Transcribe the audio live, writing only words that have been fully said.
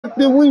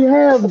do we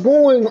have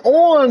going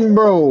on,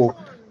 bro?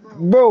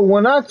 Bro,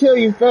 when I tell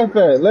you Fat,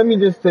 let me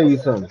just tell you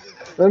something.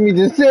 We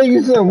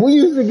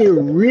used to get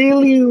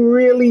really,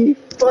 really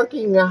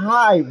fucking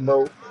high,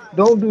 bro.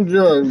 Don't do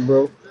drugs,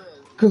 bro.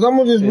 Cause I'm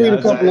gonna just read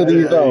a couple of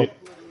these off.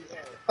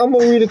 And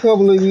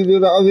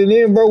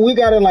then, bro, we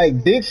got it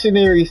like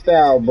dictionary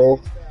style,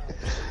 bro.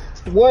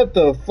 What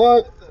the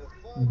fuck?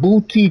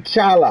 Booty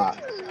chala.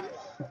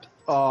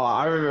 Oh,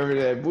 I remember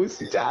that.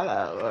 Booty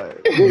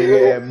chala. Big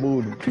ass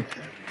booty.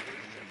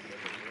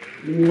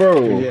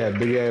 Bro. Yeah,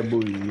 big ass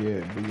booty. Yeah,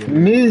 big ass booty.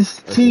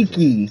 Miss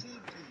Tiki.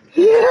 I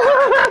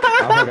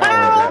forgot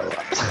what that was.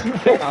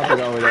 I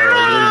forgot what that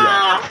was.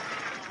 What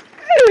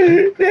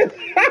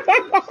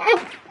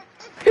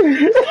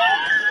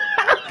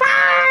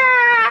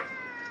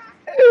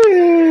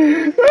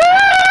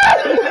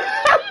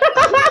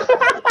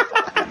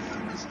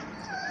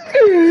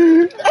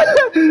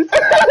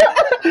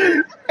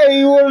Hey,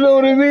 you wanna know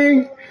what it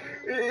means?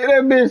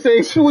 That bitch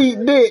say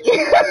sweet dick.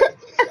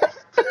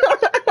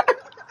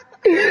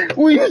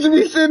 We used to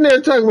be sitting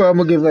there talking about, I'm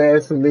gonna give her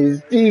ass some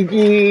Miss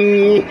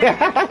Tiki.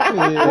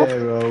 yeah,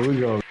 bro, we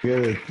gonna get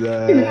it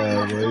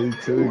done, bro. You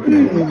too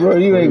good. Bro,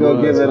 you ain't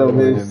gonna give it a fucking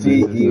with Miss them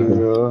bitches, Tiki,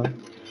 bro.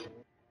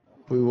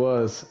 We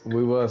was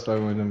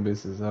fucking with them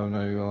bitches. I'm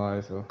not even gonna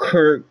lie, so.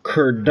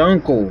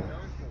 Kurdunkel.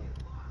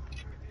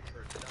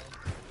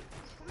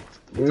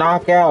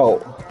 Knockout.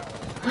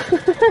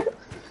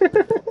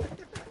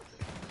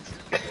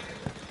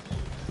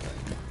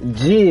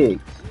 Jig.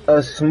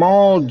 A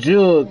small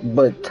jug,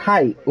 but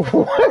tight.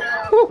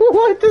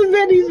 What does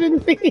that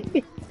even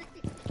mean?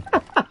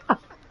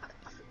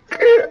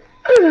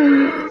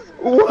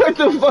 What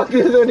the fuck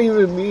does that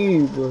even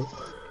mean, bro?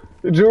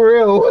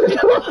 Jarrell, what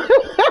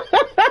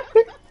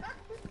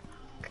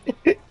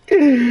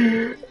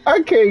the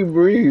I can't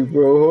breathe,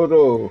 bro. Hold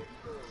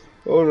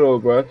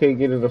on, bro. I can't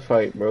get in the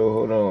fight, bro.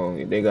 Hold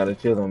on. They gotta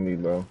chill on me,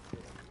 bro.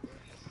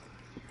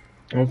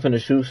 I'm finna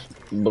shoot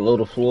below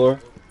the floor.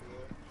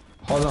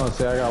 Hold on,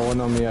 see, I got one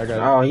on me.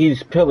 Oh,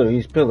 he's pillar.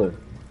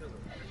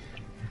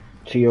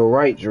 To your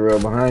right,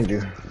 Jarrell, behind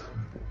you.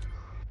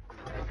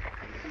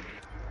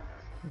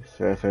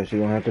 So you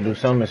gonna have to do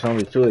something. It's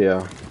only two of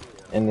y'all.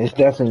 And it's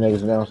definitely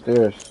niggas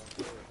downstairs.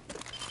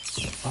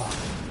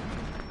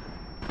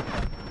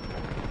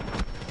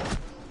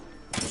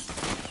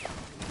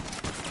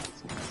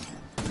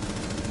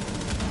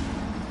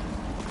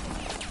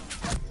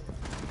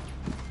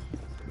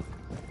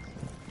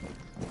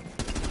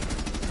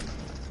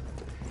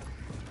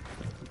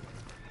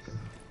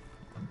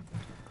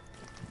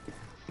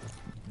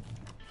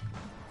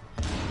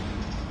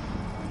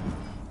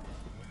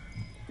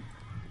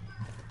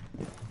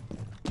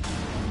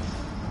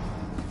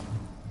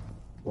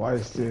 Why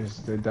is this?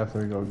 They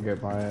definitely gonna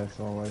get my ass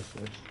on my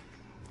shit.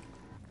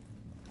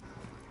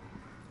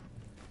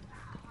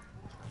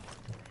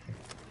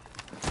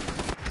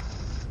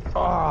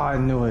 Oh, I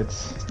knew it.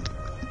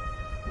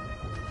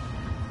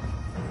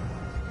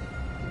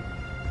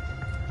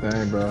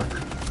 Dang, bro.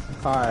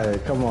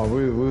 Alright, come on.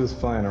 We was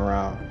playing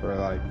around for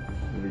like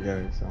the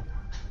beginning, so.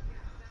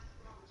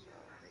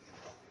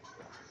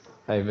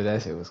 Hey, but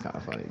that shit was kind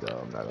of funny, though.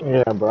 I'm not gonna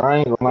lie. Yeah, bro. I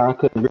ain't gonna lie. I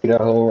couldn't breathe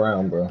that whole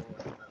round, bro.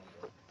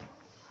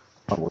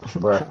 I was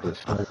breathless,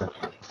 nigga.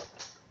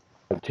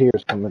 The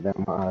tears coming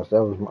down my eyes.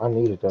 I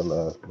needed that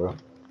laugh, bro.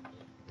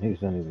 Niggas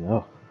don't even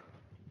know.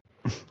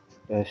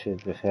 That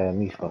shit just had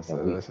me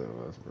fucking weak. That shit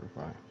was pretty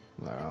funny.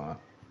 I'm not gonna lie.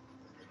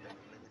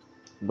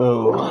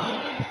 Bro,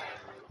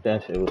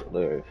 that shit was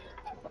hilarious.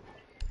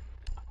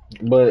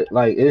 But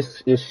like,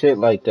 it's shit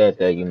like that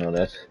you know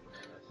that's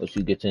what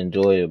you get to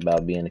enjoy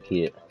about being a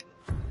kid.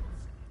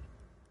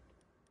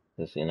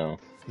 Cause you know,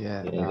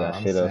 Yeah, you ain't nah, got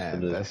I'm shit else to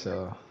saying do.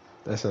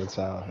 that's your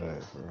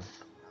childhood, bro.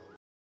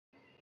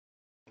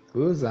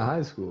 We was in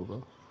high school,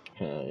 bro.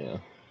 Hell yeah.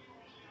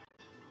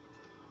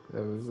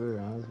 That was it in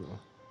high school.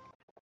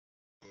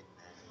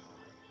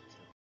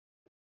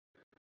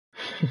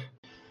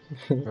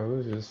 Bro,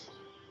 it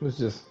was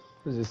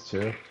just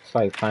chill. It's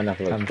like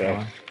Pineapple Having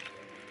Express. fun.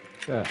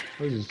 Yeah,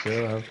 it was just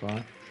chill, have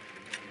fun.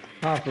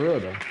 Nah, for real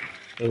though.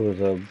 It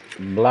was a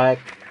black,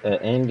 an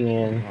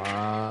Indian,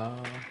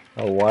 Wow.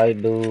 a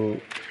white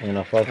dude, and a And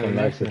a fucking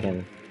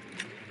Mexican.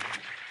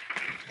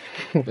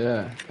 Mexican.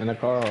 Yeah, in a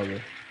car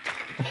holder.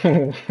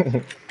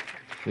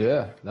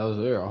 Yeah, that was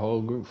there. A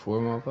whole group, 4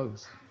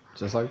 motherfuckers.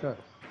 Just like that.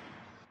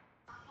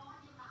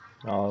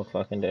 All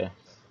fucking day.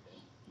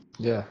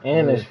 Yeah,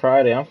 And it's literally.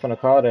 Friday. I'm finna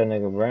call that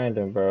nigga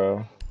Brandon,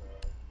 bro.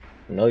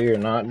 No, you're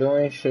not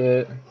doing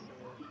shit.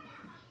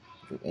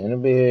 In the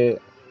bed,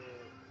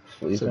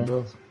 Shit, sleeping.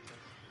 bro.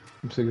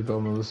 I'm sick of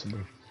throwing Melissa, bro.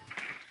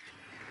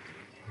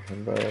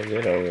 Bro,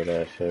 get over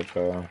that shit,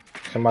 bro.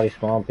 Somebody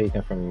spawn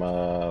peeking from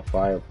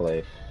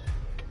fireplace.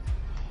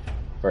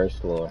 First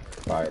floor,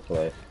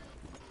 fireplace.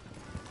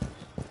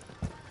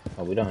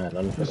 Oh, we don't have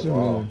nothing for What the you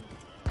wall. mean?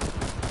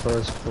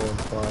 First floor,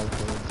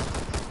 fireplace.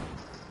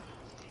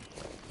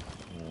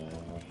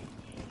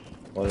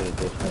 What is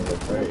this single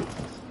crate?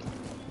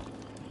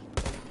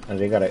 And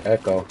they got an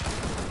echo.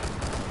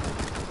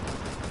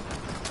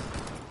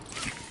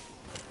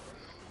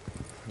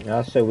 Yeah,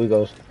 I said we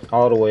go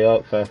all the way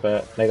up, Fat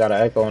Fat. They got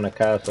an echo in the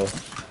castle.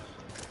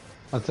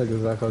 I took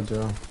his echo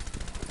drone.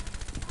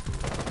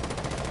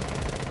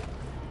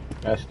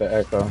 That's the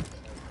echo.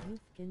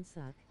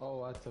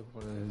 Oh, I took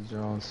one of his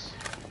drones.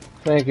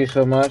 Thank you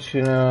so much,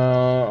 you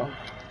know.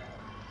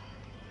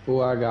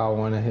 Oh, I got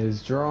one of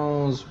his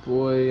drones,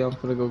 boy. I'm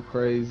gonna go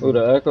crazy. Ooh,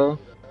 the echo?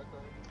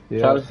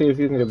 Try to Yep. see if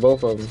you can get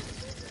both of them.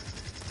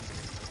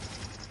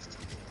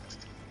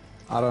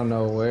 I don't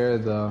know where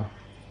though.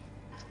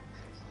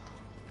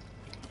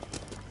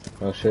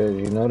 Oh shit,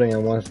 you know they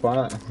in one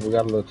spot. We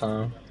got a little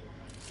time.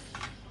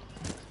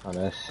 Oh,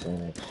 that's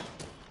Phoenix.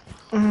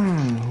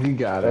 He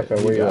got it.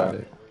 Perfect, He where you got at?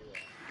 it.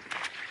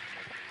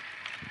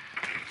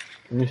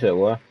 You said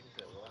what?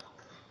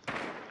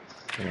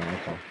 Yeah,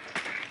 okay.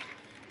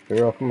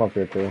 Girl, come up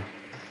here too.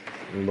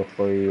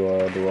 Before you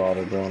do all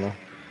the joining.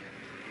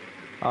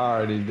 I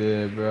already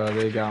did, bro.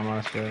 They got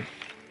my shit.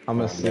 I'm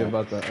gonna Oh, see man.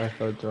 about the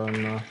echo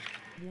drone now.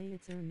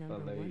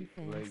 Number one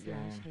fan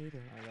slash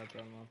hater. I got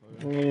that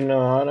motherfucker. You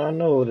know, I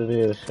know what it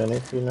is,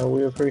 Phoenix. You know,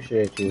 we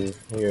appreciate you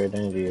here at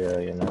India,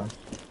 you know.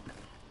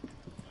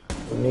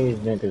 We need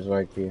niggas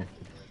like you.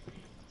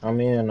 I'm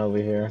in over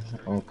here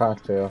on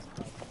cocktail.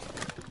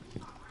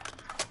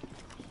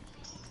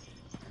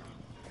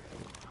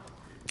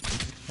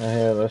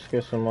 Hey, let's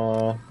get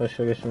some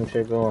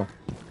shit going.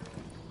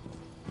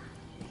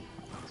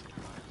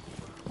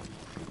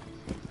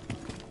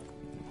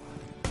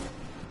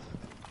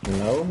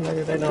 No,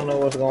 nigga, they don't know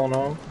what's going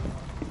on.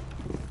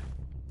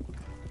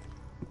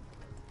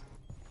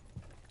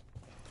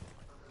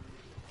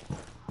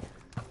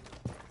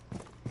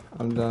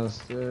 I'm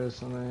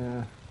downstairs on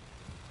there.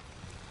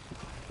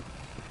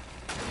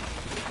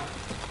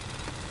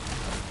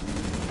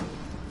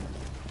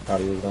 Thought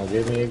he was gonna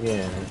get me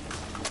again.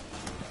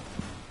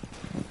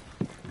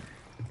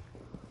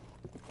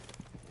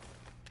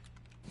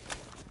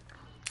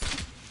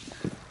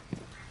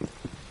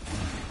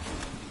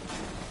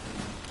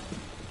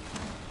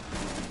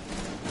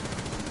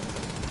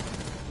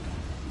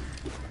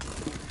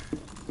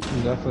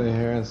 I'm definitely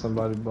hearing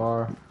somebody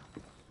bar.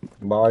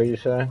 Bar, you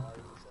say?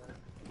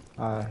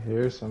 I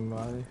hear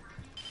somebody.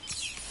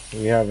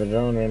 You have a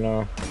drone or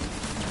no?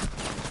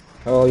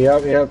 Oh,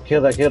 yep,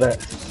 kill that.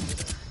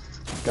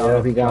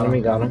 Yep, he got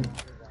him.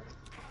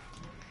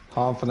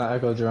 Oh, I'm finna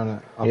echo drone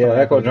it. Yeah,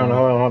 echo drone,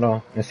 hold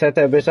on. And set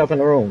that bitch up in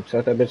the room.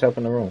 That's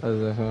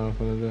exactly what I'm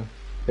finna do.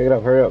 Pick it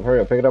up, hurry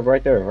up. Pick it up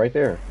right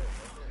there.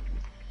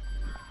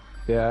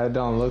 Yeah, it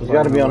don't look He's like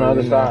gotta be on the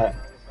other nobody in side.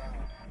 there.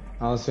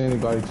 I don't see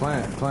anybody.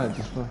 Plant,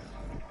 just plant.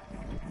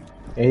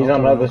 Yeah, he's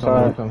on the other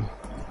side. I'm coming.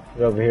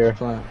 He's over here. Just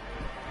plant.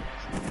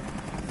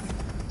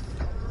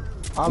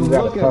 I'm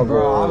looking,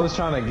 bro. I was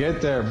trying to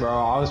get there, bro.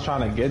 I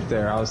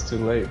was too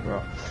late,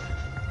 bro.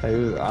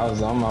 I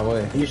was on my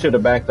way. You should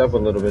have backed up a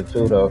little bit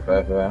too, though,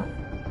 Fat.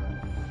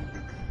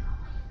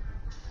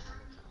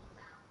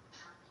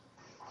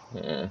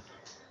 Yeah.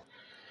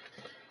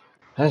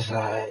 That's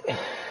alright.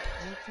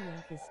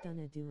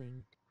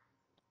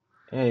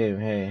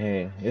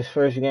 Hey. It's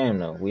first game,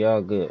 though. We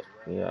all good.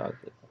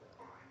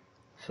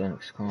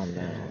 Cynics, calm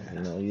down. You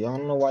know, you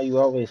don't know why you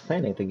always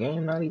panic. The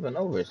game not even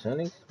over,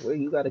 Cynics. Well,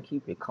 you gotta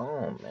keep it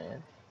calm,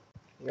 man.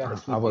 You gotta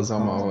I keep it was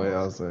on my way. calm.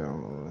 I was there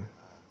on my way.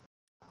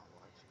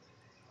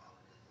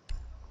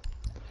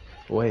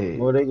 Wait,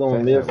 What they gonna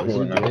Fat, live was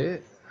for he now?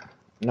 dead?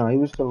 No, he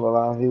was still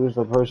alive. He was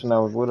the person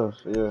that was with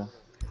us. Yeah.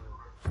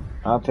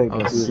 I'll take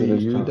Oh, excuse see, of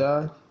this you time.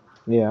 died?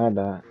 Yeah, I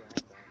died.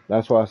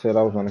 That's why I said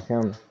I was on the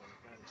camera.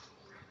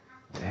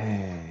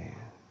 Dang.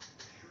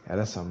 Yeah,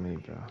 that's on me,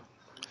 bro.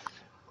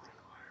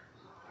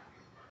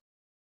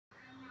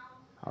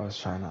 I was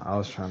trying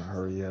to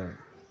hurry up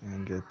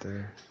and get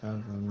there. That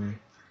was on me.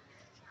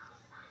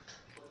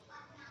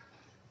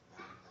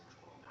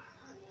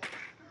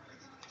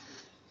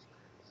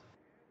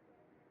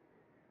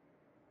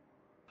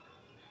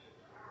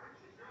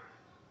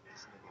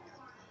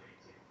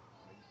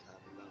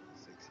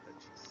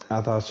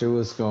 I thought she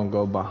was gonna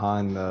go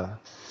behind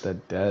the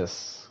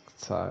desk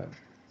side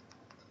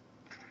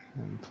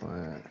and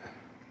plant.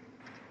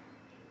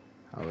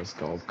 I was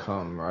gonna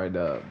come right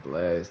up,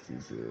 blast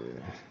his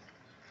head.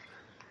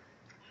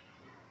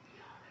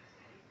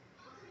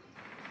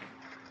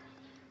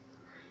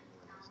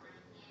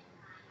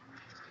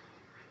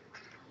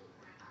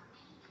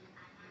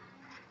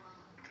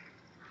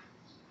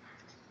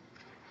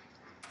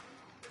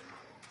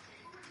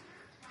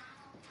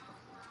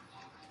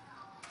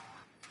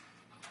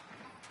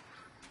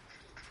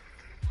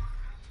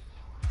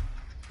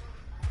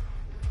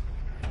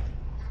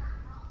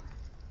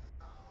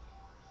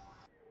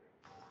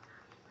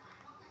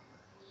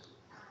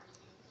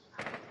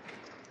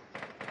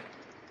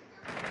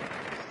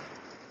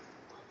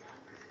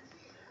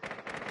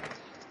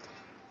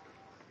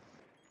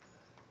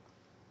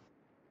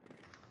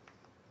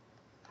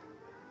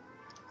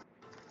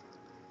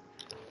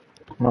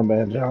 My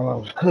bad, y'all. I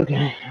was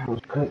cooking.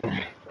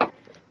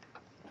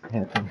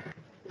 Had to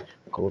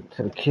go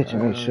to the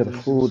kitchen, make sure the This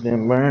is food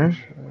didn't fine, burn.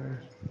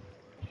 sure.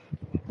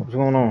 What's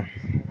going on?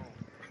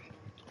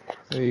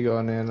 There you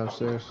go, Nan,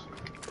 upstairs.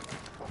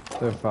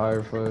 The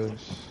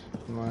fireplace.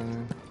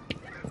 Mining.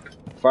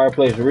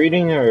 Fireplace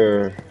reading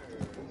or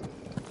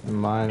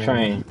Mining.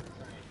 train?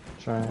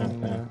 Train,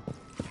 Okay.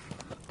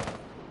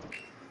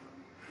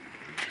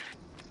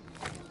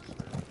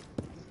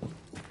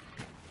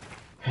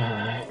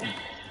 yeah.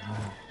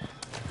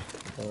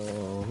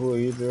 Who are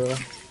you, Drew?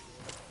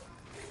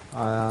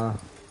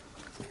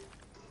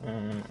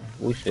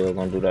 We still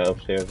gonna do that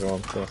upstairs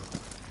room too. That's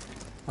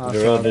what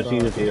Jarrell, I just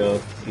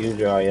thought. use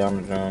your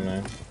Ayana drone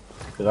then.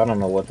 Cause I don't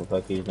know what the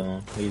fuck he's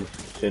doing. He's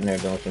sitting there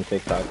doing some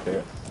TikTok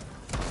shit.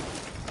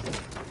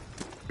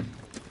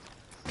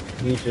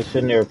 He's just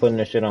sitting there putting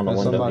the shit on the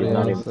There's window. He's somebody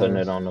not even putting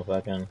downstairs. it on the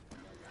fucking...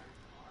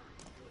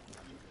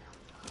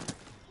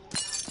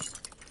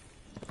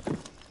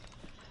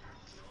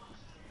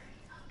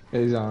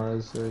 He's on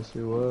register,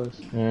 he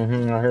was. I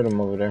heard him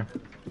over there.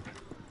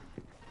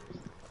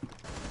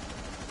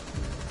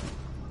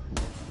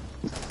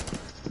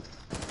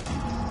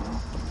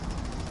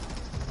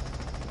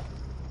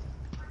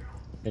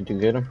 Did you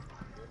get him?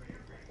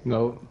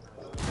 Nope.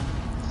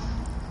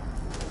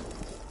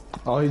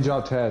 Oh, he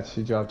dropped hatch.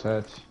 He dropped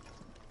hatch.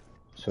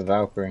 It's a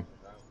Valkyrie.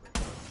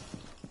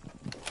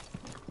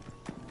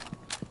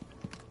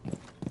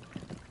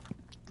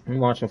 I'm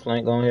watching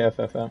flank. Go ahead,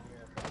 FFL.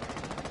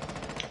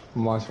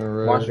 I'm watching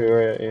red. Watching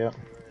red, yeah.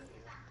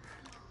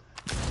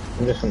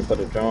 I'm just gonna put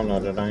a drone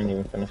on it. I ain't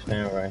even finna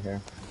stand right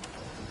here.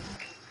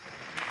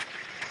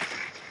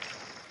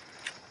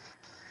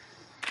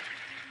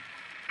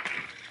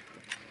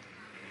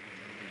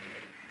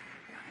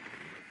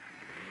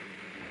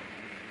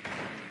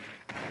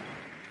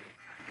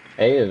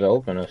 A is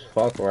open as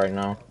fuck right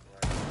now.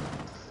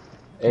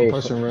 Hey,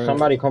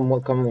 somebody come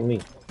with me.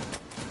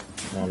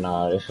 No,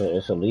 nah, it's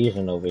a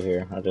Legion over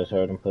here. I just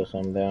heard him put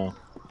something down.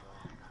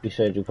 You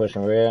said you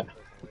pushing red?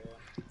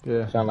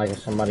 Yeah. Sound like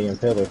it's somebody in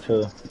pillar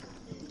too.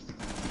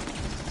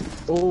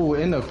 Oh,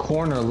 in the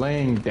corner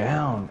laying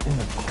down. In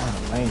the corner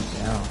laying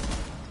down.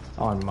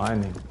 On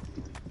mining.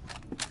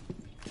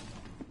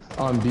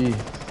 On B.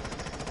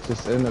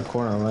 Just in the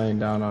corner laying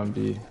down on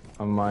B.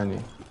 On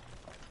mining.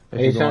 If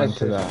you go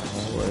into that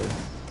hallway.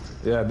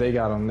 Yeah, they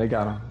got him. They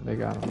got him. They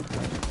got him.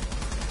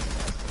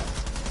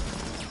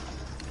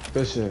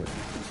 Good shit.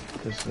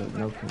 Good shit.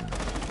 No can.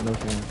 No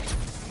can.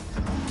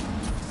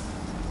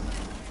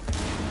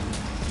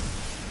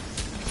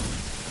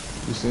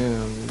 You seen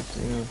him. You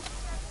seen him.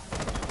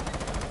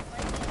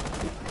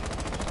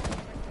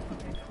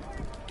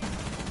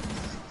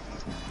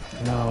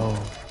 No.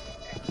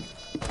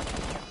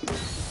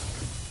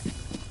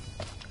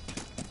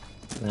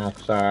 No,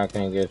 sorry, I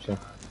can't get you.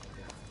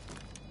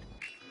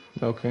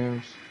 No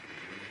cams.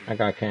 I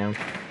got cam.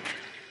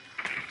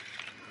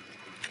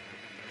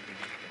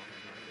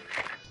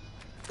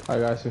 I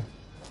got you.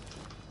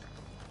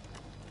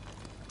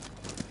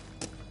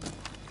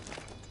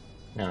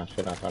 Nah,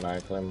 shit, I thought I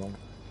had clear more.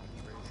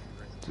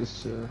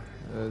 Just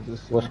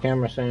just. What's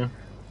camera saying?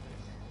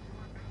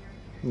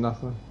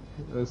 Nothing.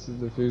 This is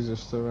the diffuser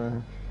still right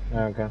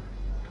here. Okay.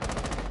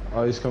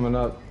 Oh, he's coming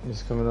up.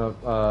 He's coming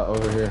up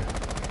over here.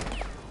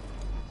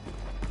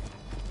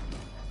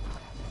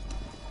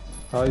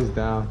 Oh, he's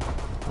down.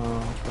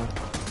 Oh, okay.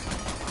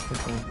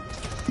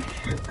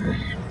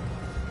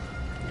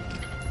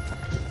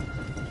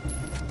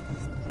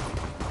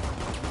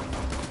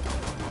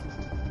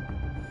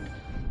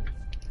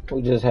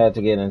 We just had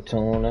to get in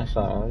tune, that's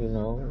all, you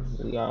know.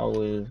 We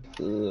always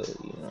good,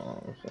 you know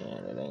what I'm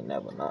saying? It ain't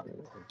never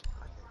nothing.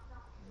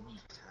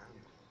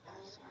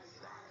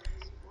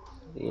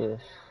 Yes.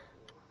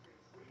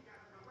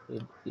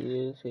 It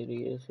is, it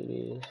is, it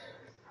is.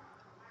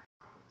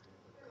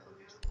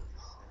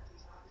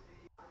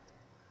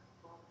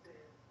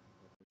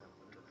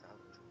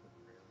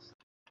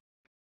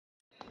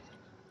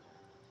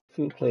 If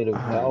you play the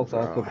Valk,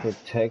 I could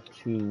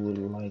protect you with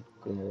like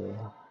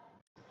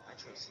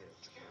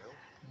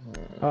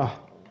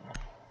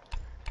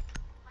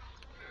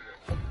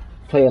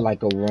play it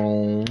like a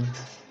roam,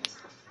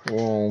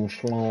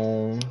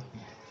 Sloan.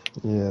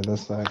 Yeah,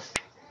 that's facts.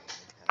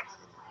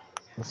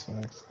 That's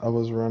facts. I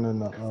was running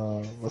the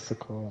what's it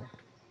called?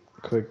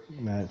 Quick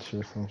match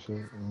or some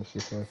shit. And it's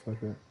just like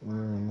fuck it. I don't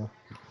even know.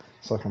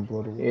 So I can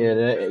blow the Yeah,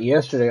 that,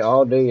 yesterday,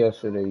 all day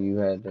yesterday, you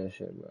had that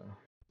shit, bro.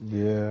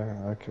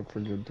 Yeah, I could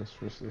forget this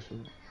for shit.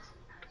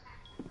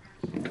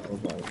 I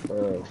was like,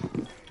 bro.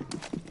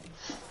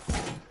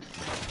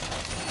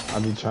 I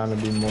be trying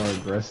to be more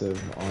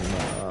aggressive on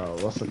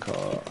the what's it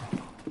called?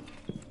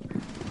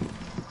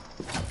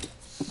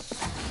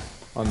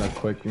 On the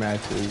quick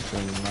matches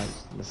and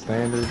like the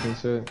standards and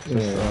shit.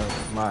 Just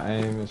like my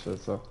aim and shit.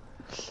 So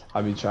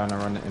I be trying to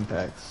run the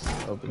impacts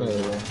over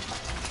there.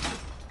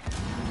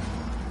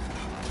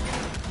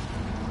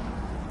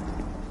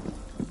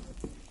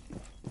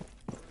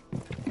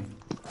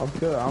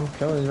 I'm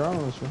killing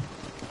drones, bro.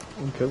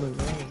 I'm killing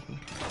drones, bro.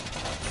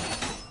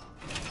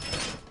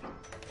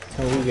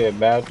 Can we get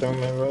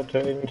bathroom and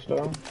rotating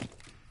stuff?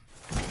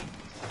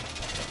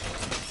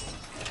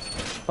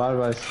 5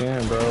 by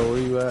scan, bro. Where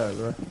you at,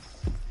 bro?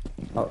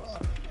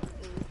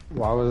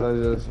 Why was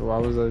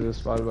I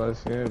just 5 by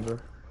scan, bro?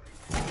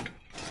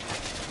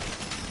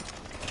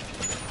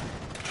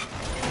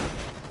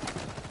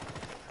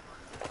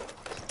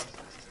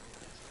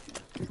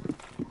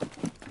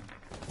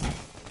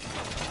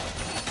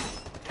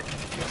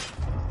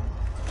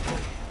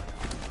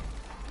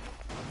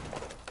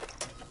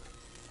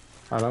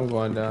 Alright, I'm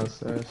going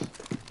downstairs.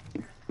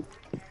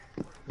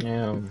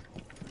 Yeah.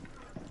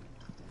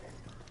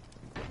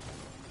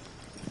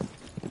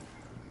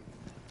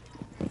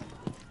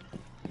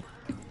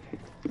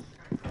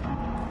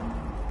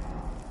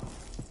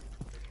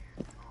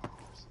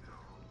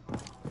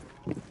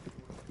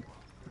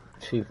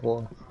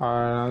 C4.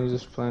 Alright, I'm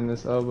just playing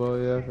this elbow,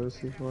 yeah, for the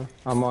C4.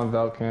 I'm on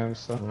Valcam,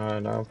 so.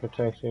 Alright, I'll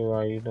protect you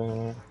while you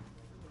doing it.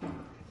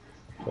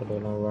 So they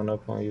don't run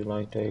up on you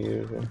like they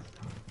usually.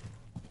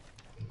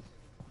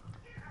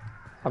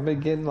 I've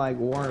been getting like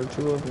one or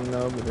two of them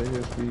though, but they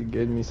just be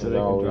getting me so they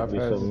can drop There'll always be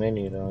so heads.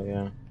 many though,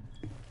 yeah.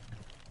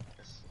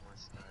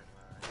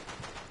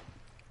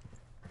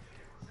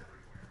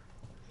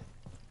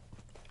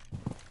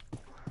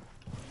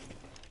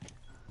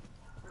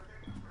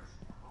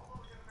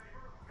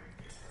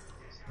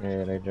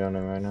 Yeah, they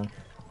joining right now.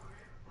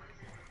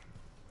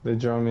 They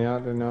drone me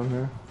out, they know I'm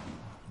here.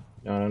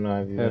 I don't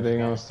know if you Yeah, they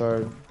gonna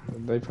start,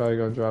 they probably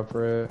gonna drop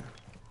red.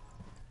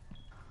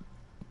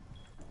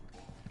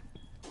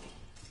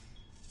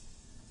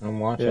 I'm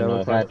watching Yeah, it the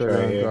looks like hatch they're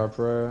right gonna here. drop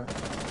red.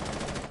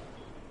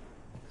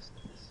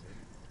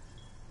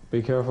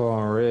 Be careful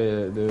on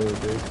red, dude.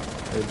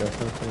 They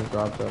definitely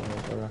dropped that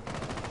motherfucker.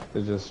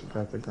 They just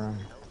got the ground.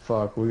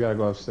 Fuck, we gotta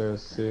go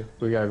upstairs. See,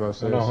 we gotta go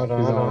upstairs. Hold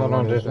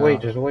on. Just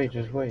wait.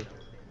 Alright,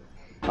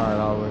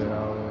 I'll wait.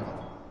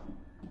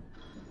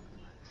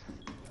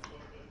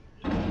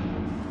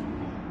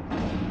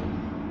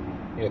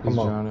 Yeah, He's come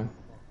on. drowning.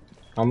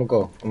 I'm gonna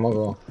go.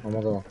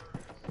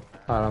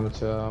 Alright, I'm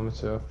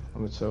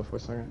gonna chill for a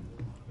second.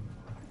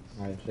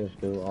 Alright, this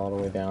dude all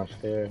the way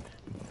downstairs.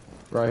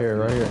 Right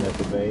here. At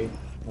the base.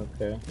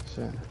 Okay.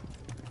 Shit.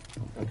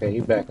 Okay, he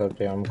back up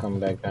there. I'm coming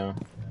back down.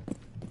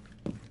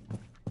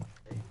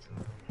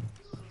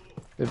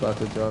 They about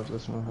to drop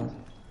this one, huh?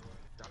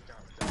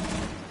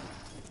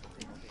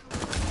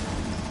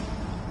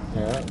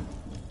 Yeah.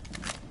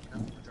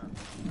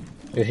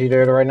 Is he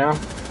there right now?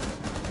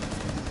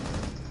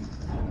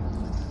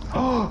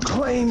 Oh,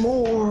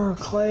 Claymore!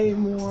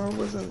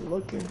 Wasn't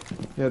looking.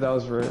 Yeah, that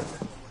was red.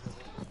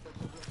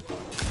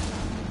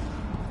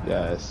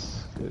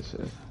 Yes, good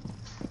shit.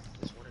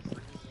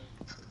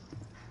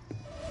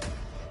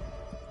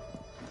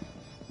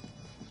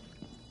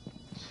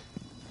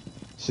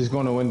 She's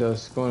going to window.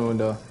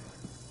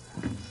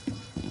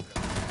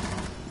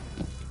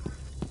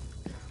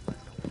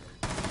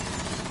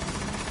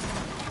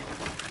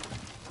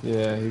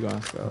 Yeah, he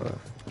gonna sell it.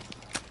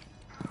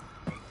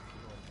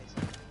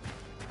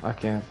 I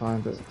can't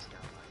find it.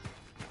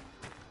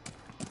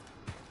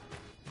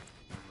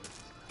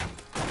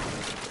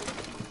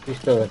 He's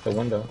still at the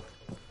window.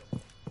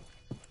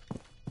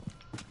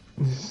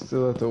 He's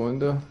still at the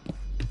window?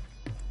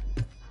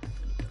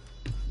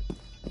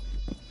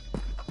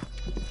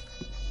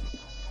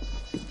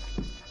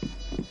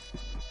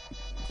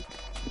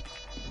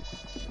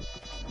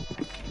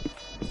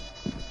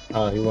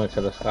 Oh, he went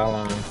to the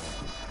skyline.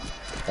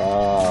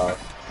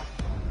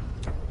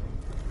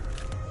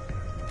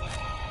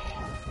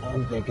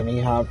 I'm thinking he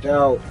hopped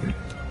out.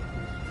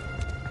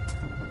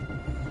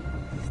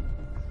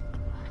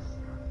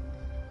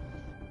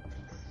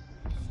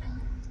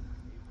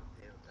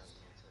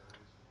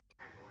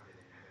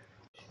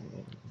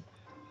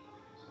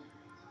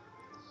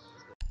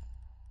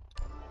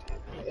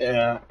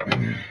 Yeah.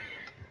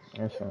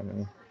 That's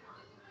funny.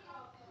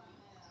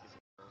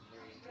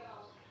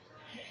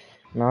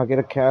 Now get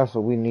a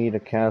castle. We need a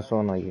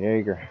castle and a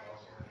Jaeger.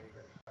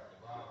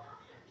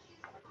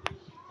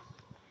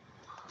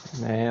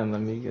 Man, let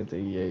me get the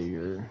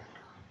Jaeger.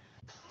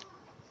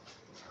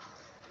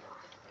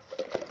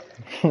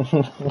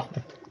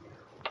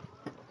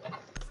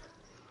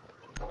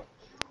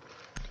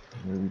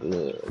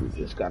 Good. We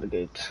just gotta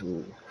get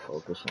to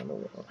focus on the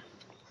one.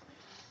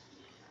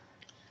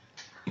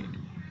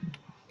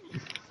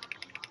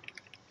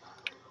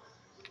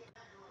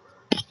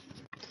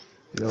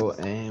 Yo,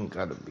 aim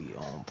gotta be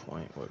on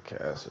point with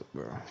Castle,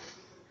 bro.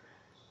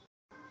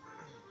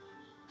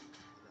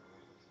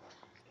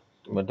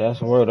 But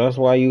that's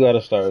why you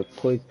gotta start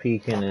quick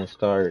peeking and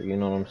start, you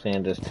know what I'm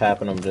saying, just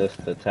tapping them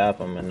just to tap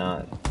them and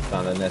not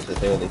trying to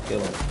necessarily kill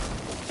them.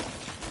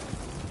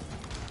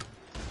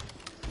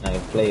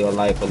 Like play your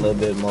life a little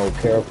bit more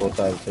careful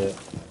type shit.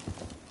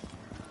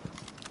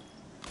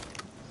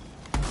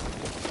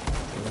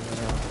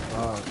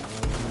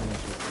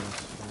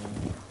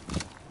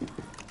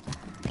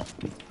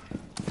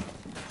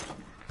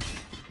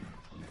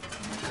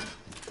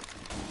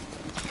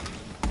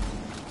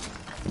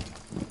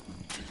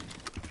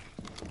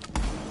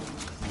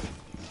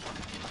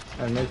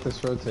 And make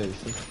this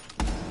rotation.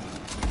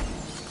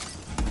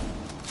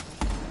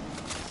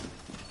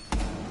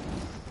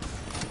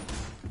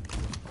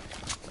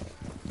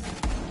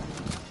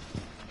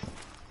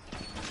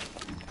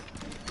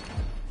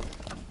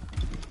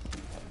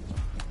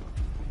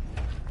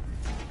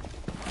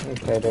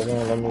 Okay, they're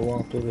gonna let me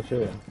walk through the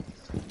shit.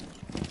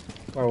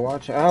 Bro,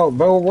 watch out,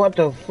 bro. What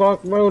the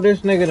fuck, bro?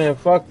 This nigga done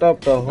fucked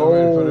up the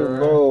whole,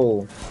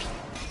 bro.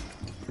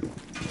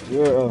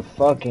 You're a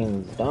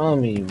fucking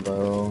dummy,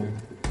 bro.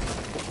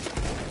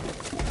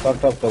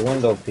 Fucked up the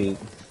window, Pete.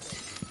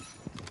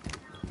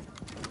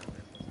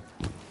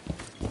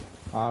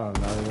 I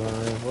don't know. You want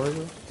to reinforce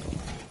it?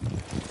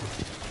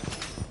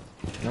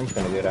 I'm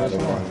finna get out Which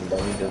of one? here,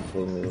 but he just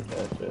blew me with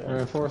that shit.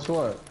 Reinforce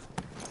what?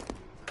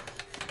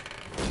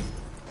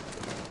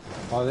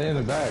 Oh, they in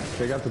the back.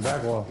 They got the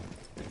back wall.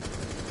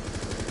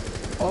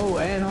 Oh,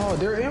 and oh,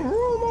 they're in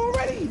room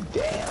already.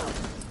 Damn.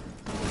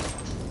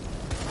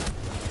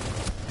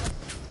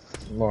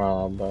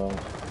 Wow, bro.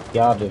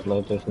 Y'all just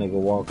let this nigga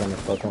walk in the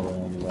fucking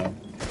room, bro.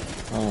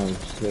 I'm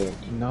sick.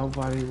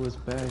 Nobody was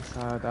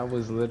backside. That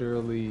was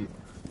literally.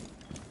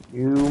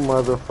 You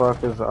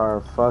motherfuckers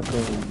are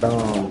fucking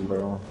dumb,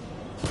 bro.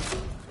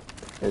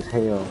 As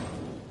hell.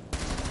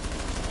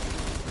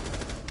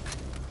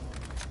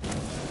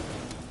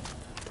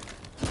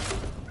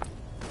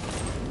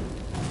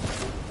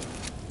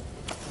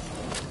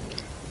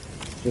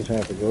 Just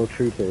have to go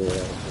treat their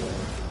ass,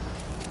 man.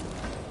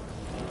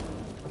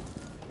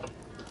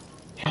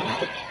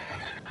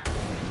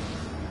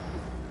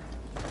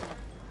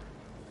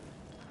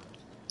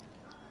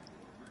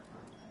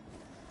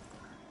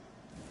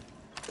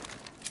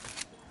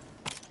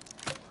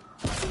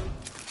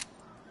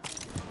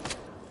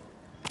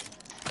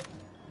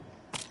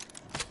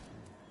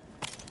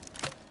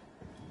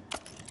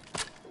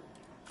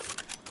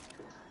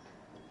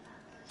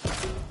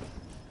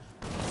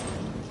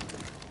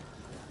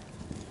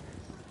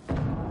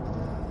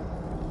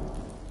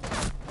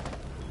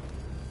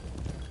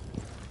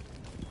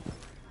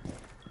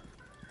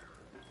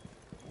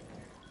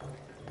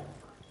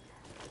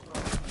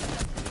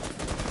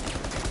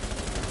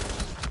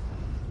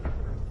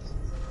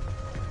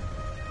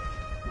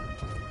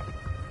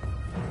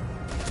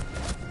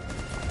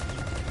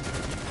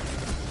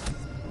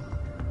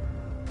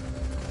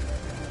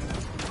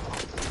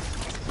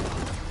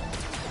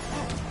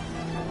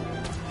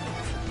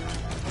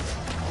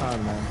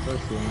 Alright, man.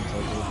 First game, so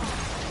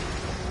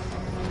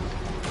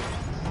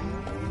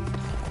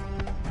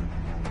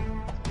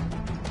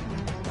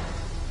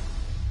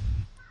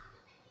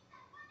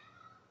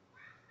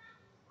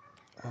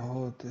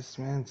oh, this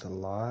man's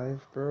alive,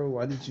 bro?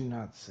 Why did you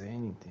not say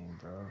anything,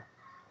 bro?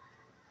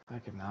 I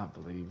cannot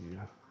believe you.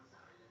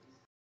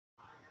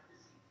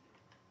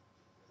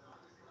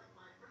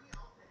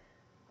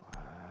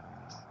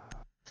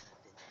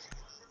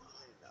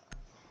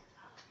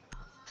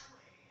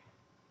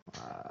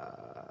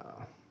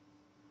 Wow.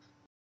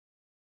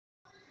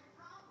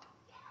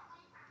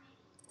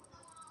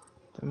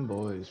 Them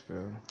boys,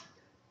 bro.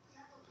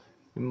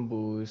 Them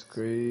boys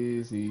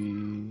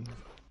crazy.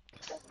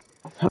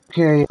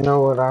 Okay, you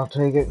know what? I'll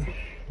take it.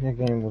 That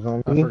game was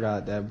on I me.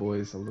 forgot that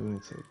boy's a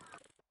lunatic.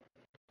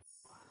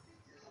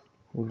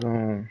 We're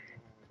gonna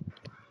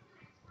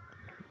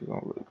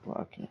really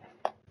clock it.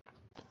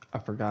 I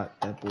forgot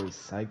that boy's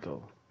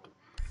psycho.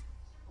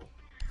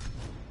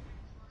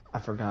 I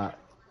forgot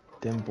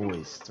them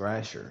boys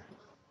Thrasher.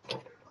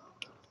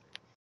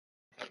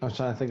 I'm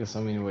trying to think of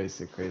so many ways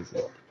to say crazy.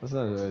 What's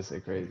another way to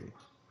say crazy?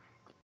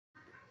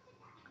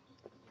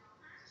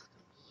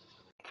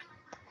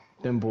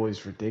 Them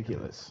boys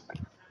ridiculous.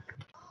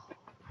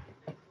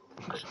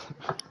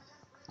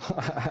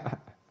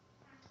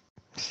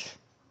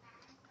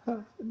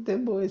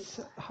 Them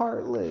boys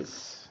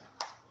heartless.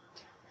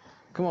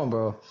 Come on,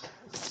 bro.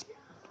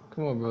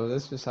 Come on, bro.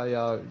 That's just how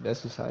y'all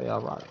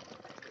rock.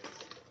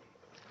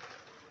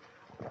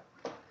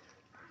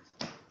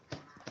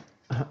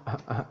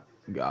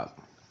 God.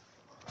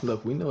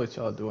 Look, we know what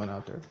y'all doing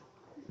out there.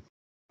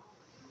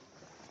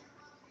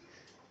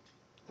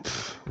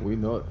 We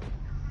know it.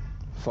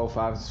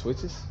 4-5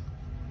 switches?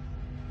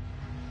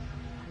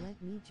 Let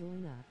me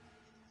join up.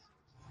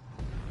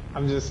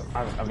 I'm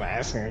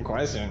asking a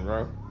question,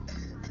 bro.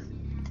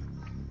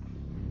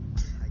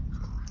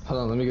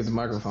 Hold on, let me get the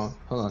microphone.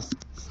 Hold on.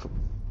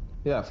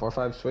 Yeah,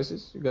 4-5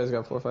 switches? You guys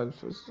got 4-5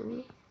 switches over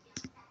there?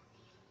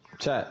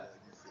 Chat.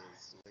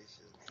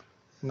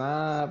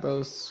 Nah,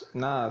 bro.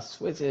 Nah,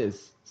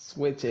 switches.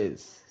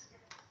 Switches.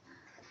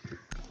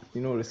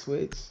 You know the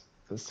switch?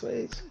 The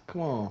switch?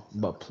 Come on.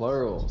 But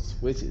plural.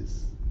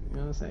 Switches. You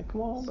know what I'm saying?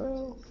 Come on,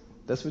 bro.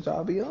 That's what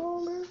y'all be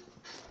on, bro.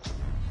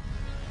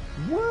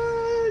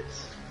 What?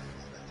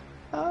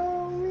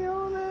 Oh, we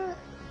on that?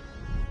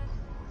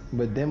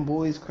 But them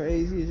boys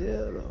crazy as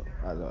hell, though.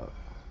 I know.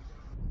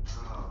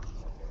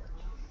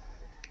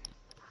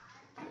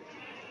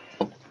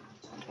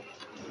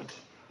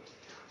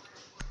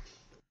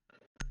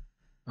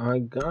 I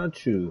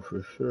got you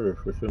for sure.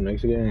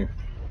 Next game.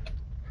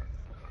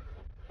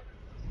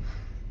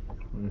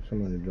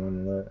 Somebody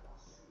joining that.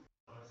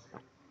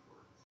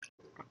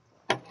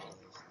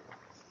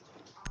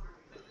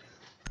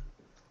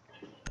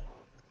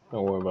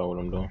 Don't worry about what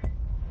I'm doing.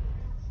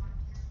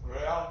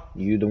 Well,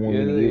 You the one to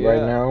eat right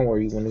Yeah. now, or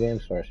you when the game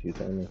starts? You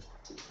tell me.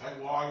 that's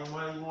why all your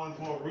money you want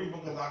for a Reaper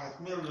because I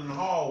can smell it in the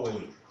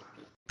hallway.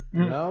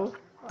 No?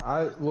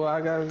 I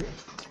got.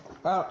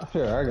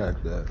 Here, I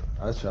got that.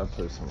 I try to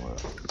put it somewhere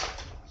else.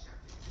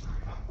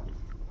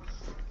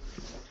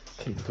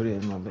 Can't put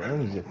it in my bed. Let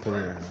me just put it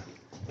in there.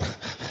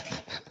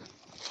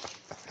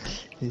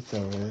 He's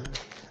alright.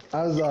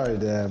 I'm sorry,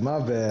 Dad. My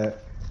bad.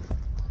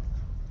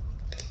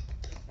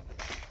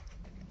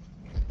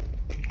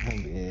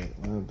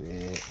 My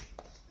bad.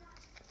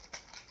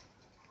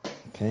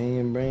 Can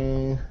you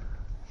bring?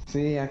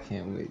 See, I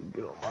can't wait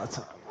to get on my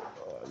time,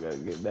 bro. I gotta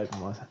get back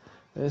on my time.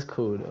 That's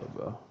cool though,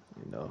 bro.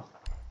 You know,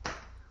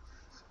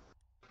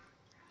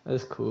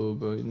 that's cool,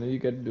 bro. You know, you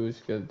gotta do what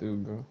you gotta do,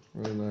 bro.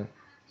 Really, like,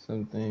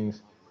 some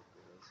things.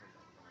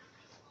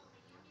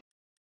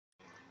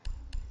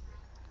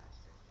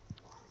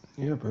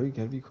 Yeah, bro, you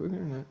gotta be quicker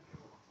than that.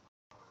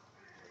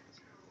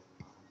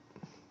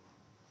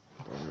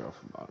 Bro, get off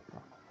the bottom,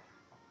 bro.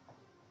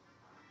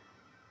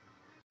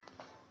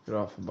 Get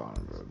off the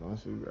bottom, bro.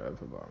 Don't you grab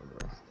the bottom,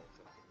 bro.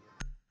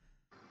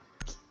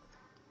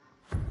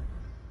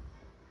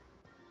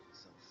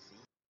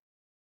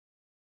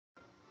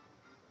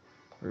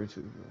 Very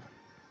true, bro.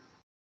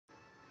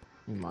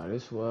 You might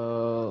as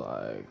well,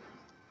 like,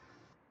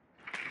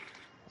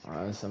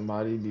 find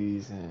somebody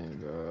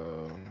decent,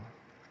 bro.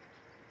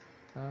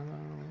 I don't know.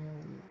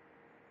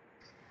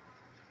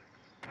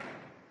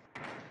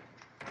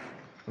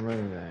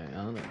 Remember that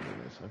I don't know,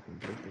 so I can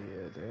get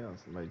the damn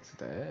somebody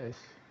stash.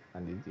 I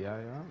need the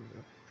IR,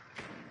 bro.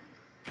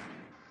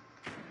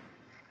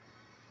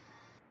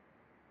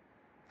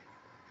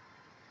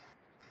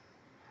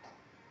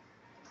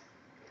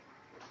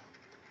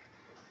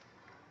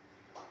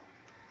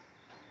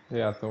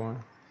 Yeah, Thorn.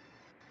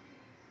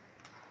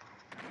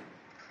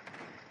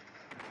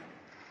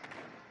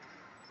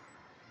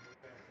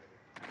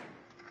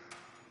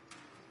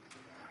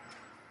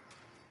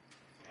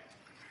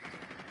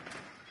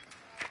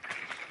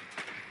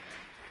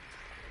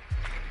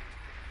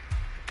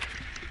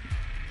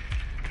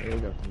 They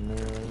got the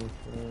mirror.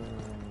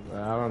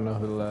 I don't know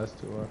who the last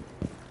two are.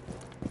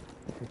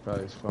 He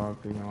probably spawn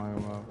picking line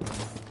them up.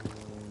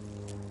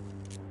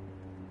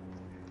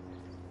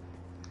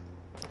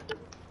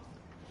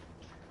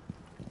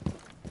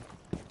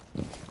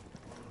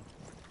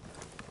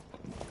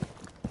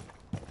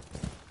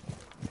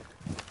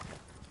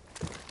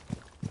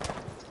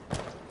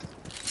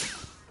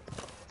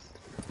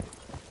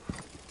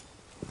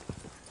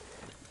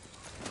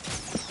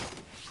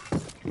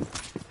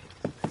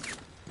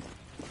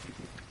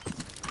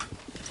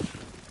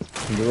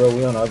 Bro,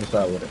 we on the other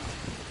side with it.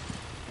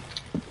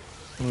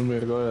 Want me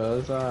to go to the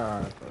other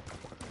side?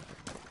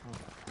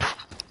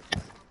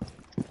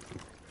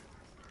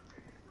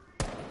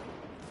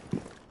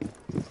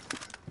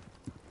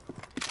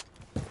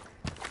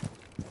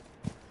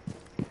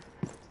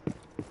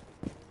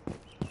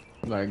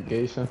 Alright, like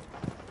Geisha.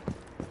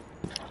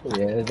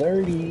 Yeah,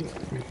 dirty.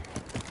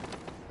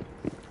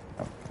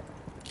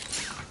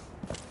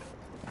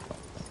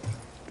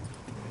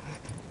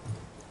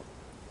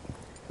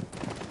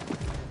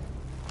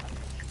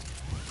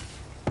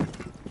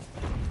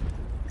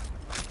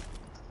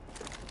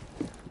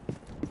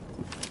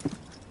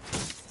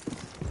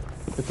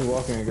 Get the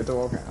walking, get the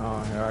walking.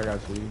 Oh, here, I got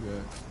you. You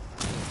good.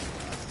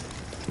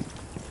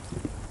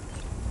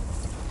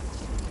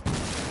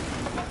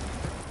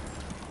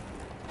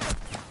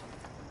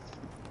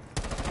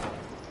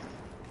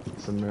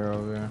 Samira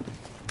over there.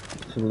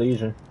 It's a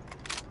legion.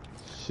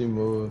 She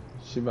moved.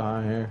 She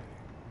behind here.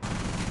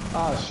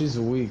 Ah, she's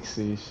weak,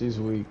 see. She's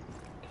weak.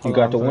 You Hold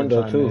got on, the I'm finna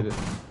window try and too. nade it.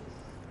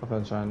 I'm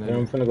finna try and Yeah, nade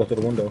I'm it. finna go to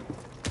the window.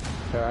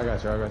 Here, I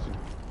got you, I got you.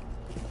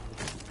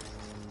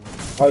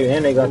 Oh yeah,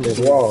 and they got Oh, this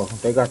shit. wall.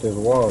 They got this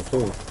wall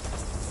too.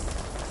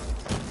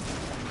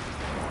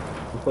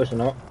 I'm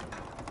pushing up.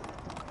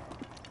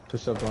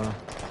 Push up on her.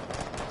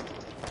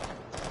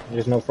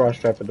 There's no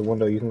frost trap at the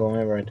window. You can go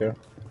in right there.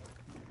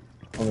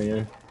 I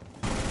mean,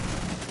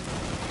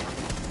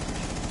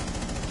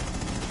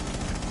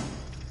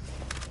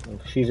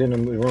 she's in the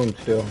room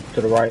still,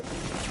 to the right.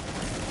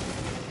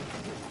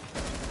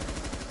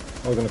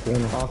 I was in the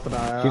corner. Off an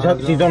eye.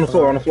 She's on the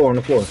floor, on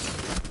the floor.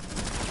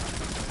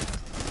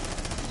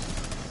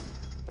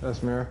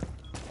 That's mirror.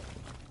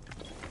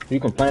 You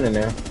can plant in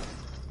there.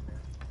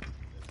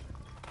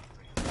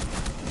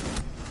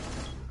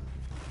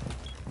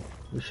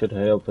 We should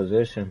have held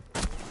position.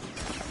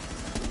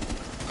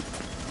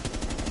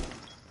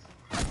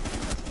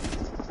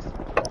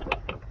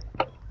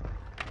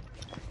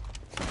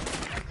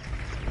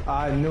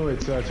 I knew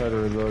it too. I tried to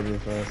reload real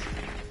fast.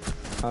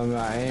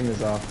 My aim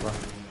is off, bro.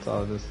 That's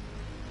all it is.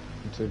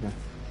 I'm chicken.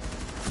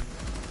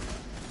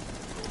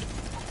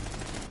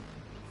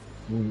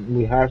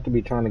 We have to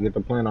be trying to get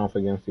the plant off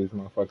against these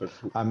motherfuckers.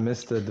 I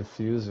missed the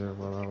diffuser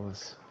while I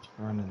was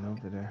running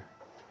over there.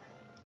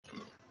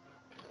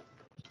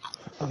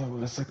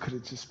 Otherwise, I could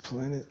have just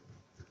planted.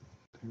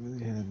 I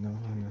really had no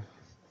one.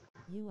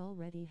 You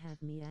already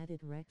have me added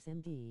Rex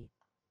MD.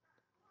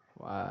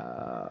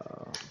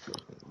 Wow.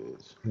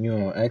 Bitch. You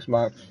on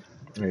Xbox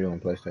or you on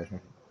PlayStation?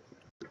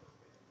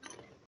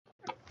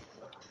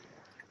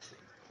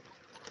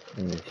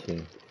 Let me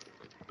see.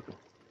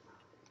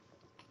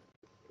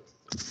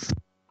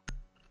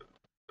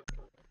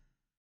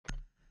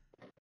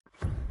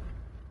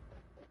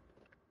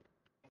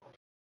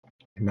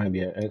 It might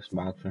be an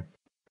Xboxer.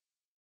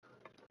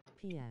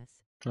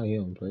 P.S. Oh,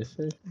 you on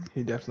PlayStation?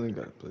 He definitely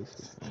got a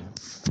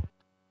PlayStation.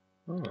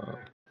 Oh.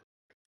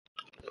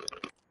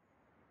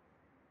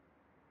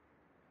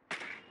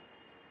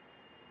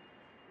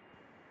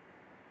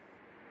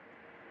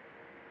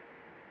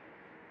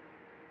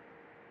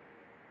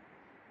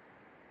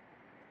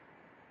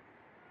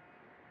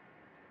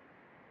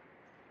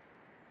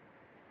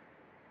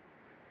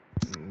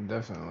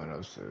 Definitely went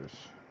upstairs.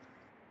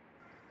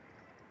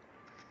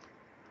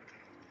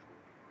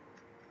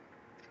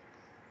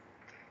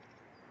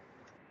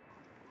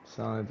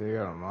 Sound like they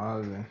got a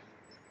Mozzie.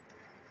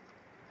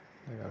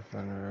 They got a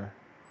Fenrir.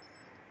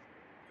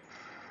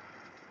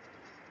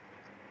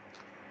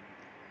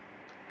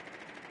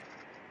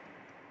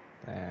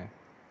 Dang.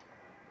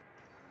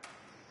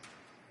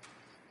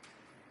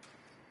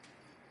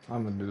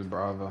 I'm gonna do the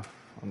Brava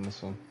on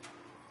this one.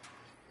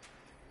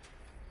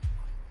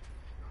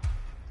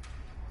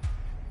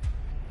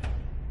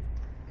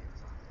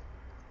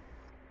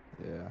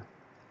 Yeah.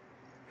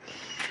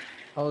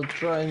 I'll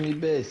try my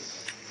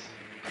best.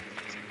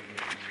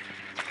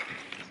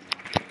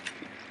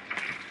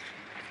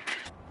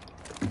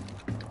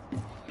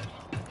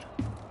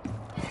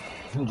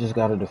 You just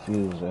gotta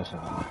defuse, that's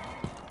all.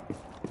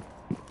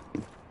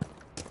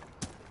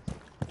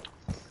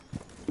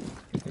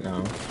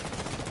 No.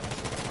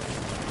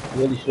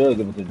 Really should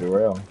give it to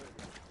Jarrell.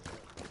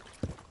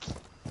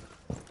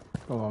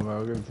 Come on,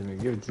 bro. Give it to me.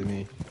 Give it to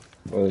me.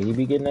 Bro, he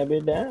be getting that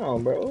bit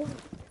down, bro.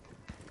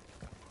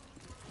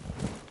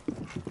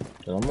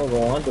 So I'm gonna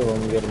go under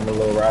him and get him a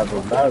little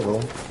razzle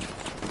dazzle.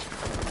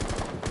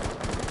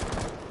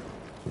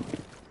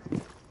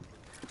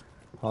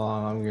 Hold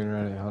on, I'm getting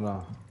ready. Hold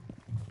on.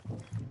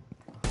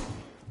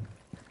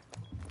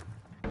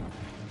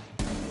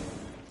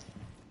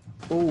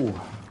 Ooh.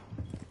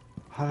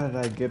 How did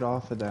I get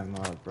off of that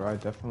mug, bro? I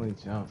definitely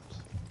jumped.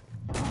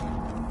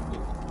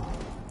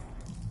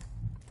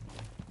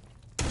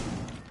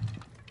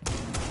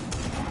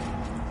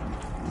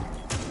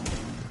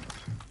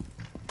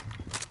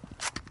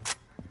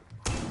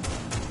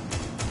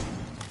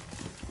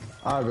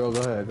 Alright, bro. Go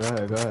ahead. Go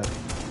ahead. Go ahead.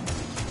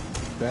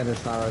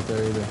 Bandit's not right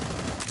there either.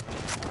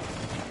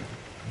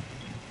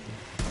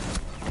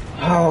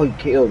 Oh,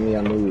 he killed me.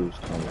 I knew he was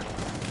coming.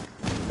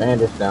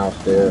 Bandit's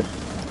downstairs.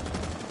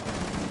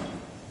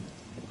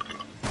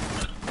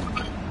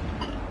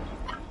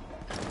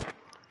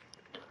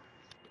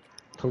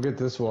 Go get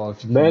this wall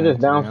if you can, Bandit's to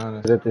be downstairs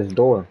honest. at this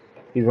door.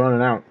 He's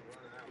running out.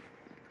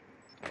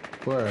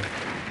 Where?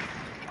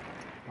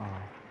 Oh.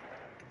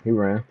 He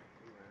ran.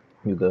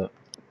 You good.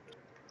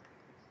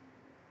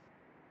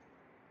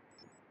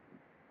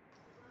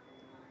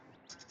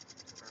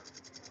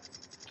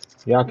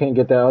 Y'all can't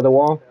get that other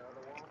wall?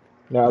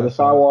 That other That's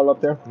side wall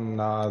up there?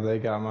 nah, they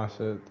got my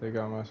shit. They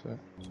got my shit.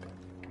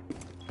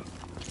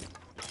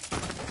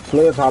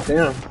 Slids hopped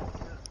in.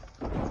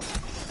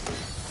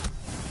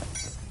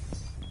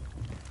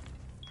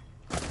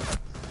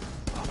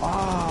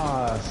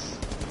 Ah,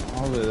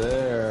 over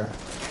there.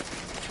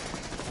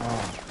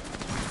 Ah.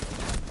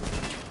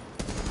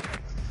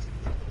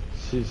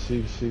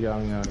 She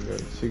got me on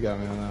good. She got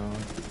me on that one.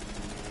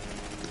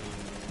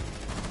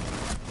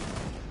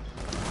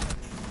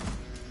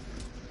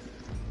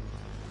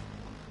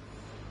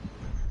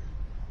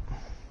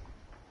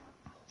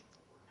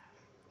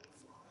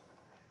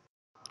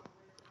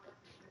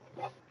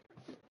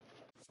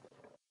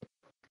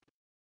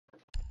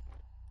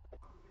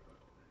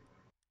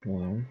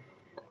 Well,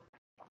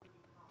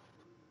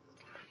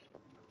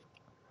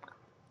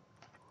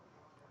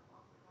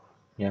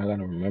 yeah, I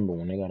gotta remember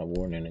when they got a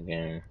warden in the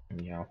game.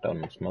 Y'all throw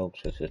them smokes,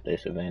 it's his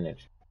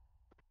disadvantage.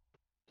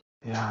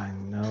 Yeah, I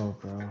know,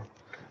 bro.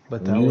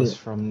 But that was You,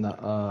 from the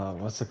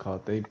what's it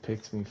called? They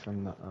picked me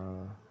from the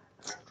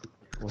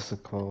what's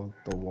it called?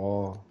 The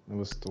wall. It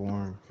was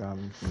Storm got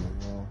me from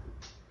the wall.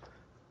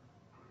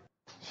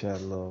 She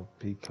had a little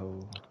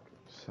Pico.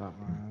 Shot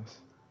my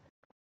ass.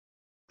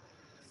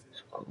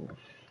 it's cool.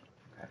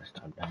 Gotta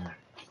stop dying.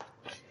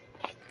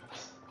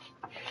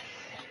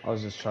 I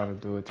was just trying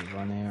to do it to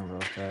run in real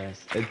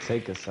fast. It'd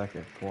take a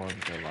second for him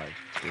to like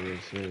do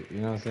his shit.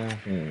 You know what I'm saying?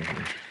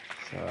 Mm-hmm.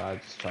 So I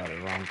just tried to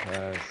run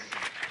past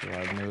till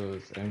I knew it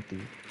was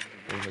empty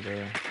over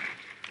there.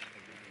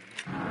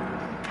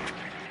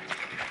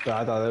 But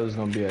I thought it was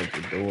gonna be at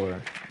the door.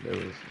 It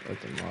was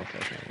at the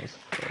motherfucking what's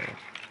it called?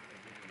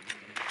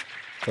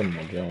 Put him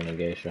on Joe and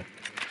Geisha.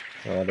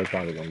 Well, they're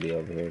probably gonna be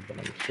over here, but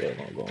I'm still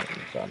gonna go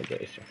inside of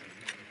Geisha.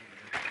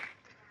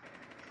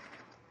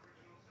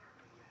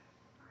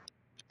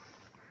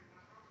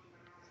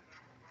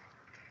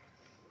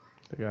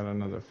 They got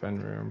another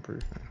Fenrir, I'm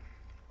pretty sure.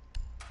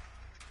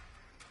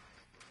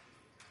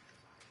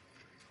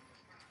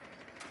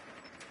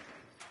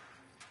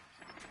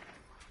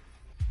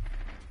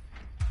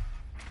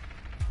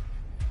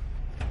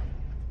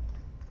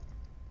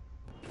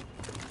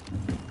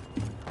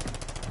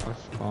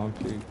 That's spawn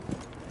peak.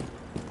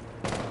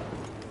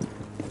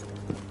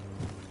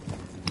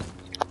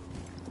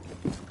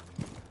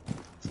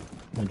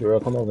 Hey,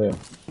 Jarrell, come over here.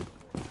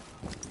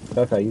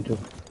 That's how you too.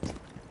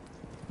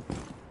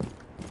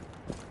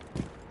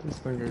 This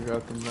nigga think I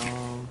got the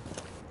bomb.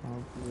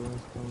 Hopefully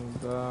it's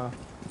gonna die.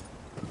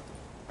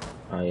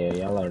 Oh yeah,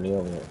 y'all already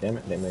over there. Damn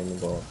it, they made me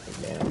go up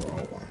the damn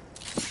wrong one.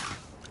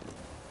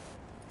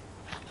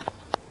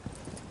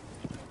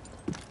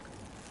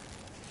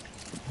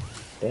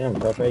 Damn,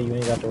 Pepe, you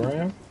ain't got the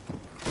ram?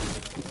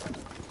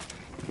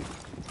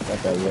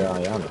 Pepe, you're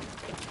Ayana.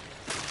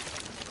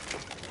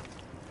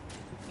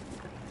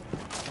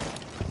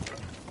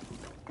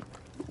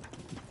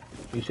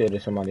 You said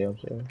there's somebody else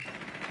there.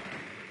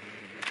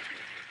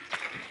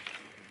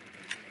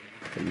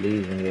 The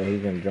Legion, yeah,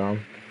 he's in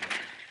drum.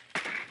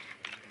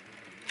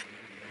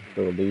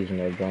 Throw the Legion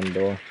at drum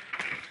door.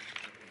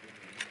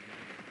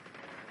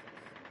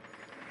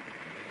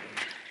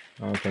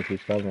 I don't think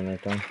he's covering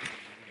that though. I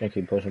think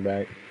he pushing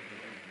back.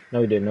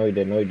 No, he didn't. No, he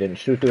didn't. No, he didn't.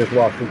 Shoot through this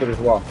wall. Shoot through this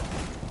wall.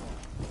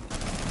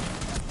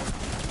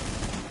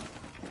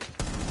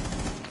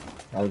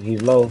 Oh,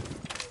 he's low.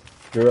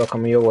 Drill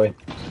coming your way.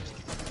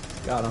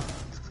 Got him.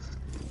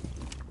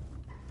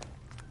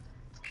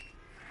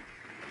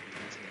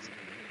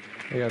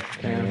 I got the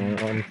cam.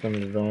 I'm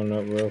finna drone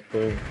up real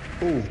quick.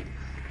 Ooh.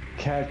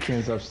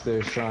 Catkins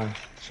upstairs trying.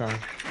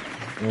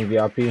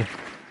 MVP.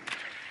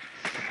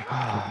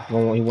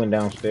 He went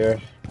downstairs.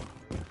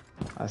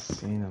 I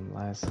seen him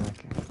last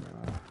second,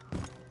 bro.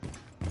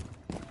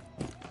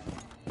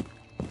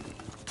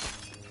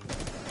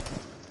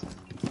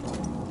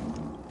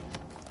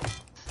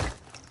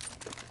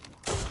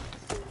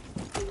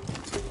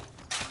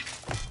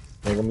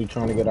 They're gonna be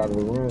trying to get out of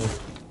the room.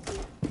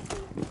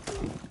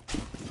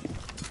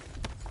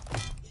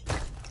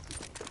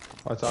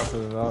 Watch out for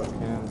the out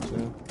cam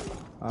too.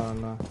 I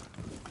don't know.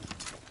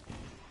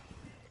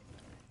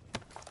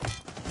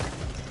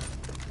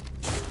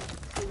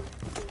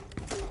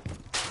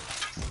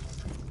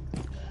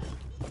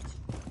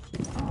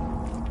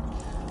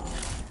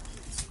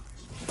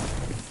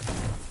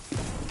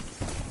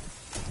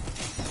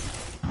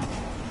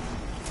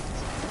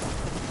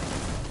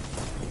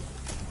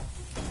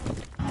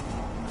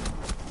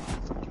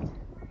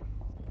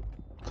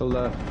 To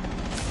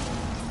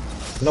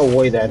left. No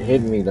way that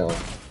hit me though.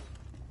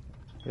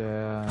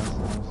 Yeah, that's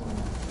what I'm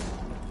saying.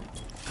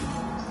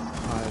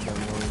 Hide that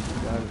noise.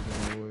 That is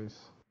the noise.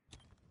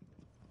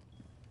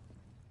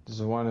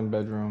 There's one in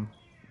bedroom.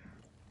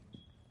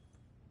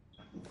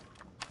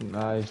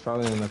 Nah, he's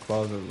probably in the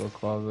closet, little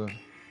closet.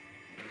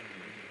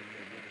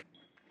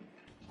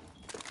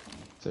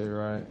 Say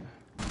right.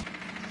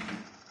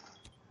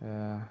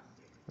 Yeah,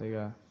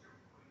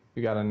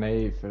 you got a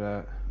nade for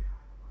that.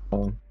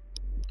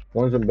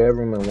 One's in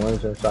bedroom and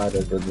one's inside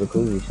of the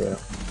jacuzzi shell.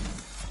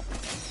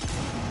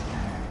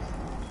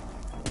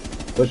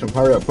 Push him,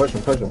 hurry up, push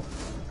him.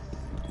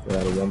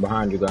 Yeah, the one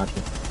behind you got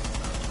you.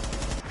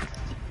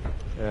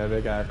 Yeah, they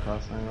got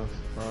cross angles.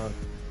 Fraud.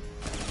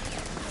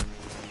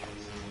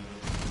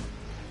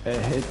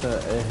 It hit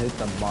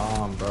the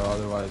bomb, bro.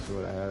 Otherwise, you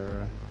would have had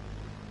her.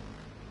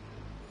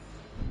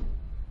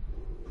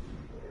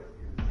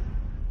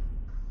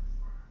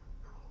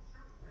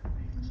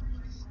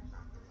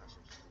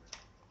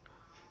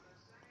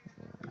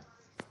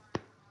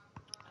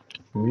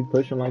 When you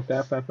pushing like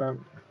that,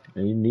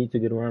 and you need to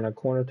get around that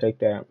corner, take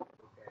that.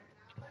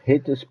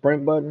 Hit the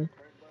sprint button,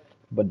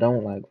 but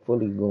don't like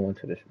fully go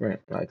into the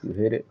sprint. Like you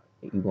hit it,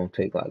 you gonna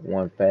take like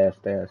one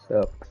fast ass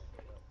step,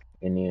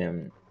 and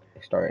then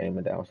start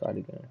aiming the outside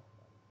again.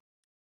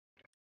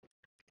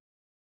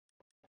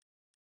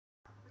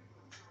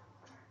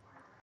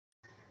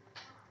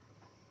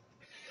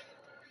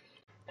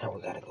 Now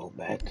we gotta go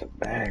back to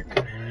back,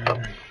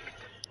 man.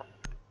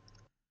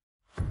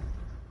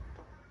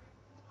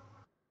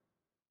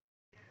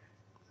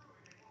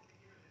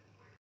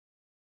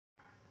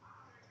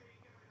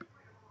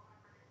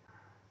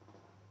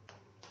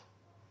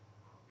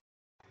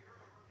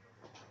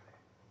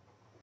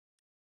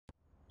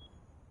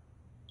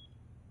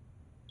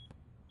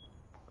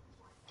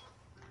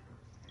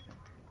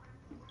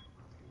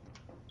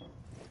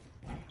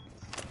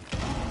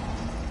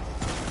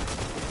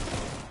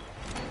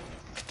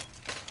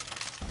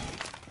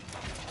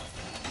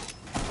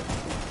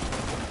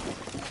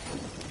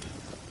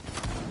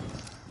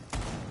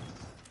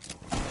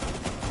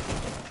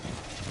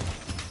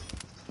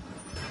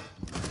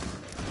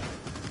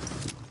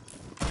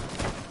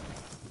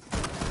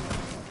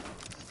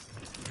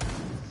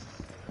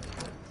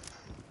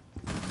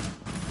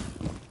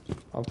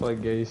 I'll play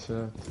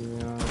Geisha, to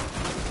be honest.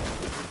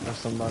 Have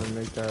somebody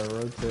make that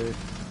rotate.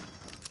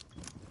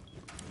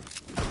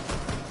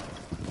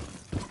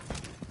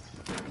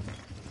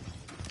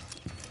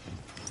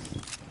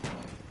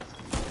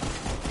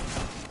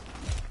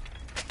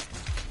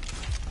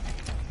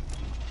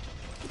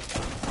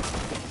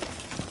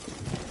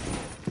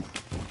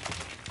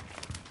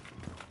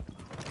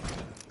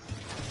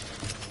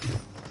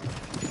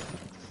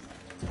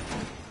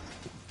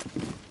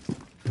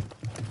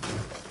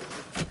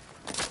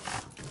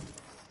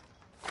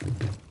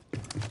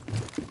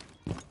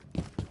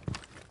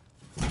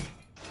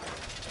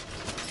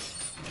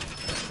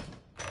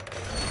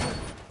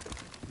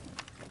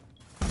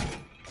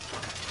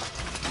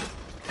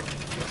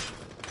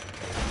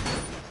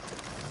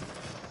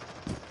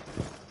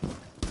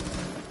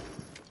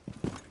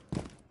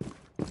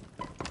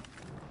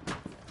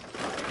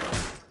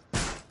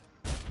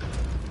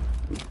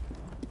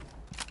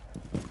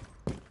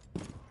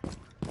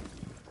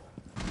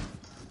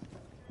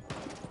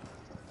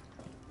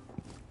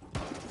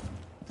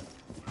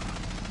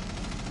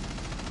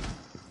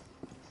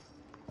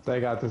 They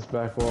got this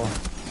back wall.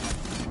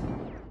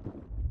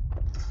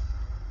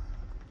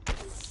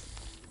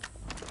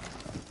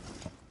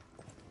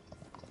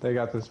 They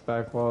got this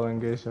back wall in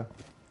Geisha.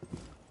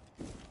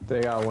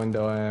 They got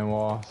window and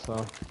wall,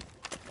 so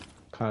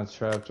kind of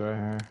trapped right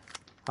here.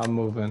 I'm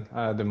moving.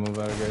 I had to move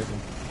out of Geisha.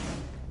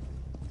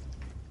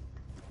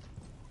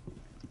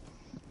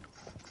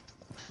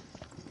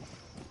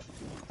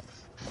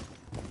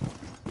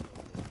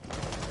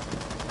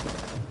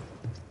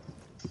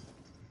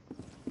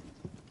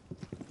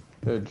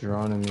 They're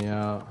droning me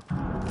out.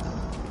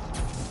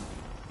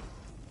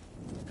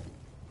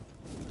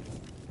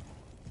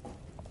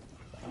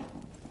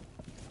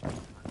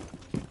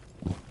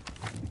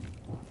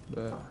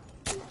 But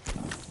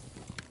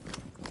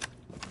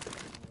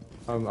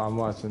I'm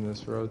watching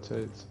this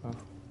rotate, so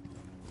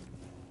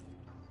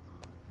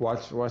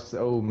watch the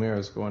old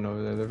mirrors going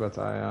over there. They're about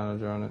to Iana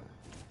drone it.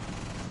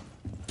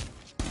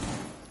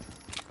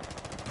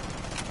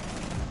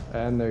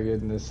 And they're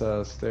getting this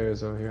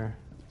stairs over here.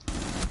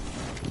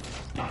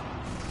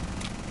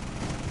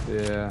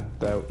 Yeah,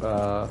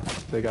 that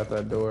they got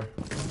that door.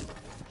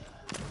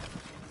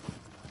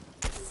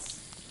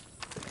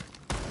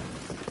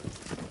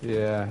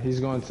 Yeah, he's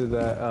going to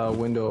that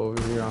window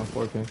over here on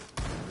 4K.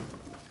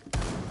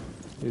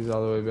 He's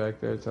all the way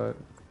back there, tight.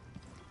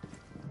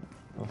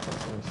 Oh, fuck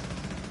this.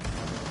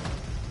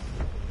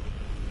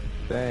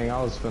 Dang,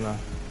 I was finna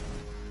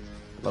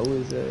blow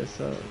his ass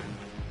up.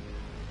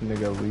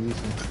 Nigga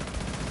losing.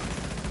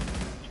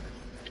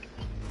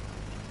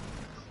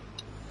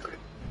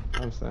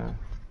 I'm saying.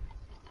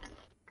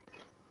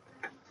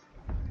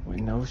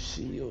 With no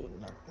shield,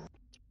 nothing.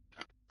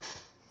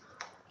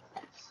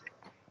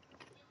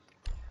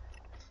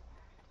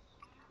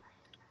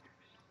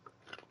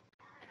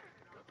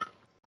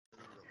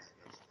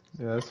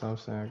 Yeah, that's what I'm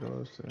saying. Go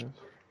upstairs.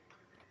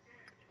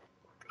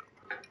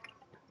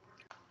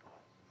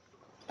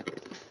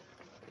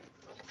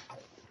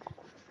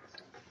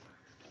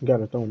 You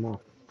gotta throw them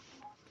off.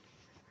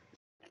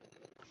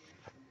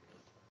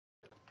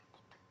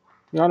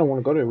 Yeah, I don't want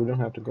to go there. We don't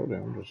have to go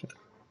there. I'm just saying.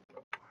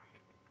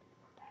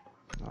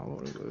 I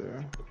want to go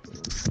there.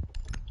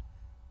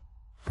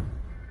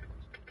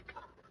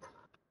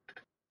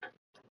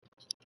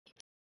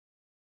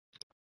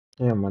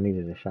 Damn, I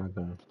needed a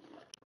shotgun.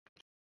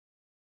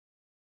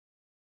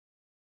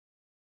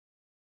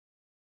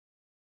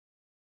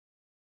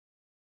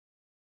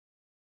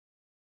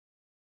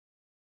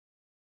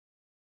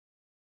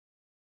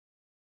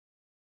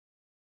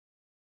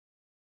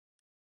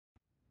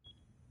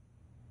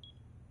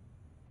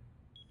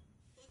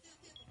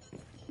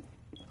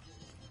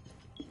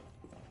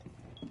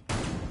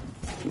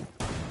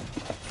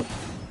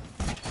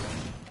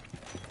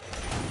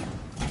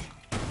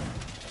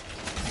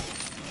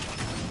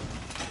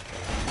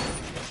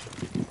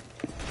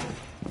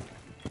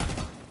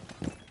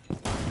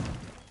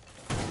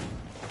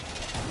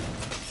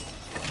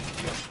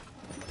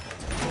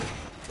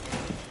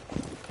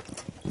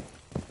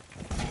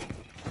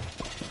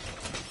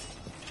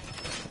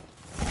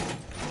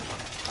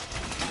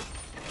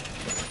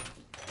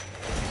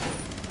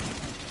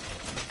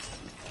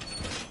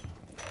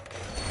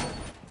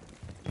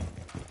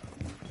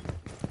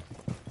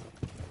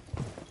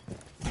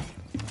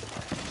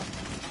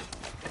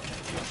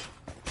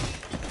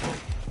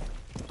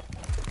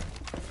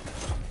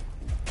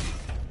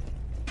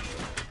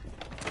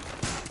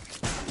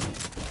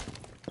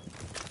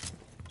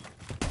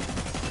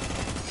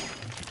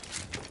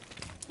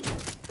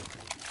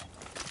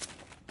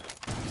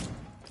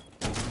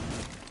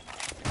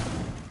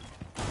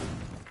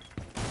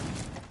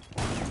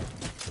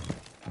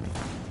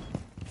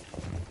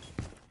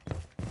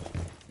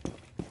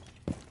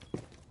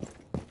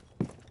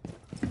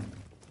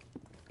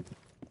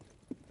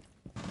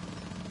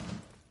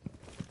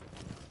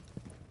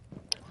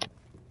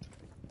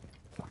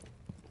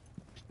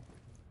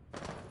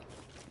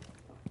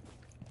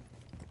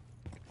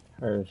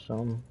 Heard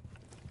some.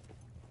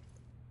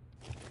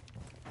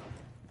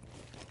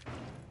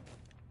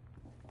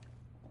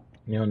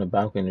 You on the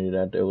balcony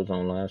that it was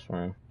on last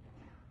round.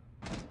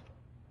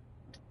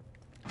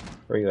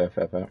 Where you at,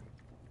 Fat?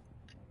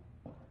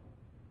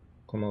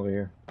 Come over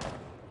here.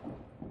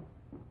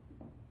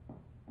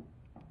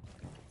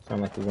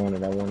 Sound like you're going to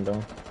that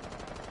window.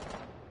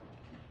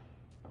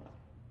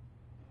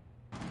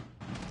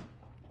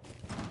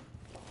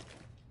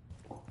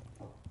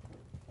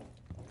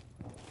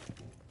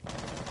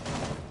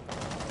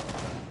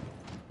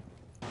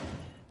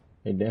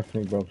 They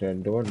definitely broke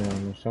that door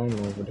down. There's someone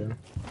over there.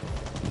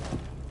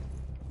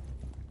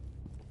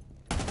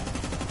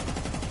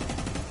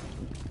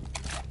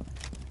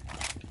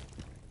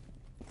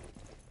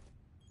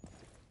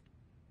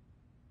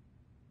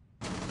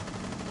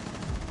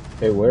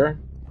 Hey, where?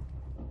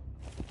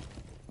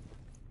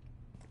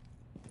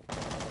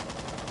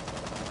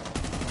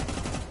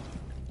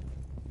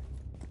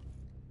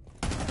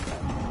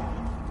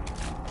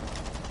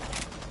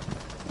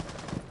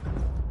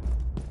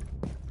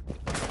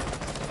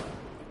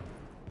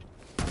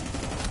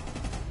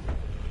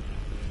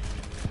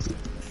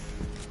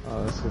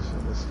 Oh, this is.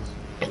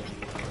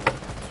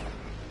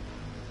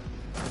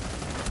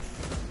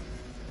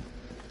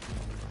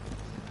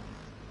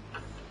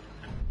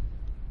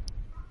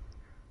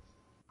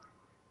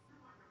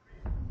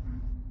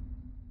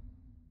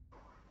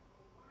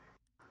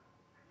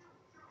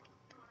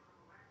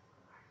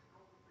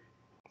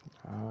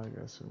 I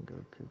got some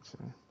good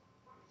kitchen.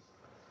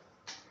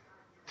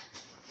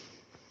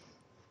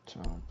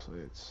 Trying to play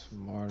it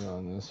smart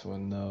on this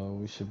one though.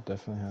 We should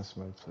definitely have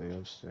somebody play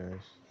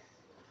upstairs.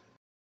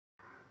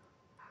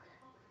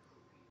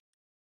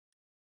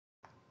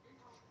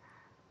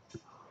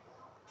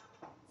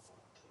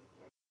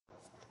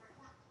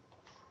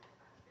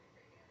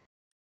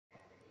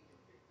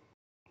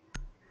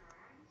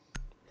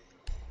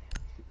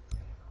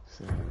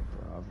 See, I had a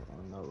Bravo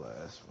on the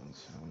last one,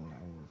 so I'm not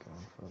even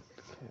gonna fuck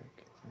the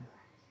kick.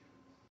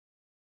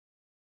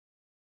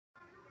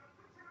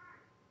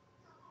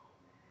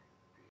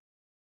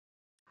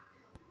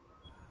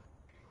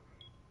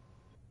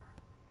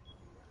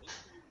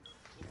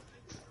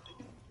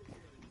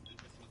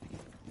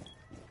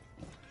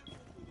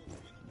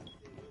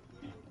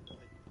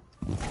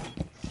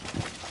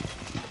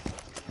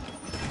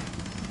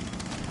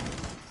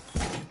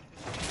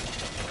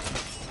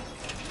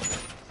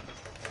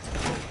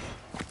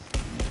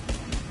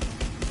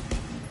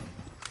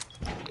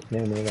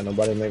 Man, we ain't got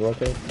nobody to make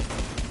rotate.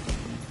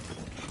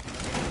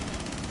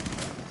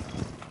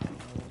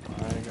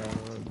 I ain't got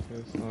no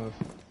piss off.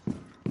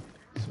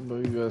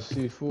 Somebody got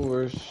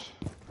C4s.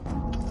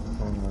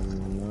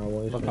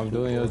 No, Look, I'm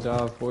doing your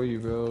job for you,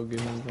 bro.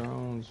 Give me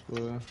drones,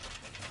 boy.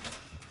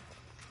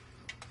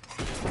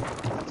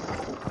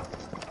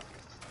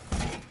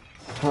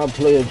 I'll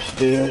play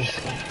upstairs.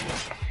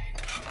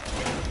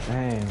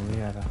 Dang, we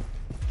had a...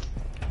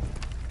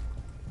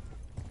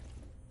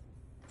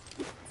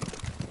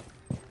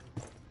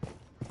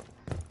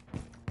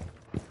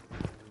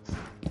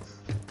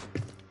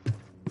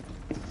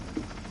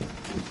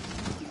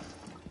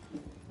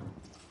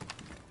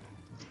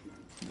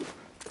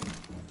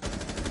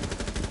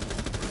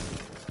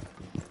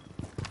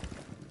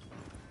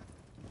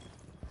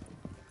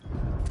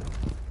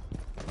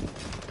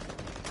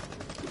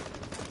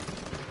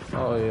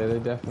 Oh yeah, they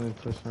definitely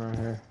pushing right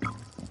here.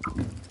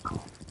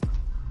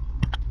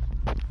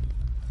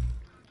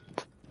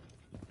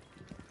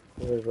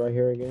 It's right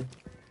here again.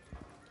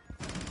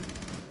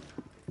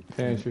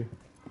 Pantry.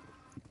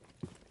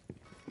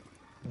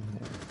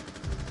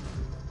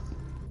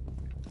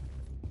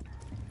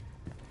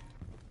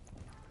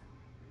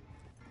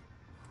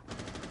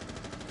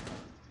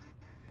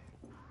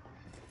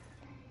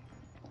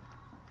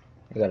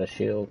 I got a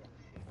shield.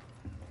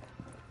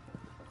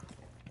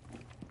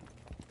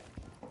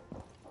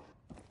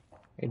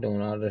 He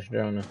doing all this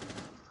drowning.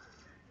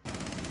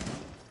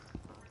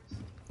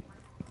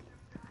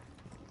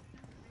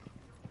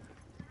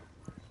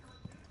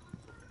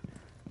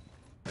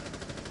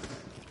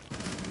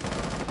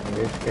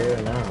 You're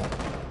scared now.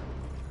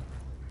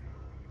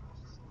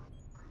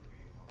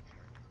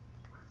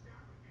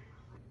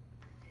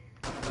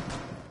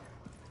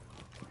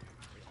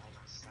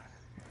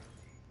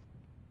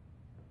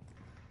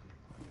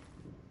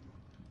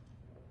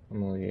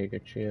 Come on, Jaeger,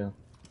 chill.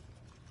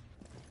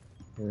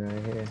 You're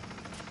right here.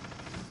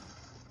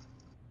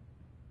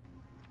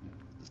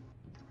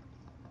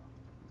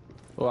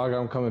 Oh, I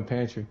got him coming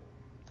pantry.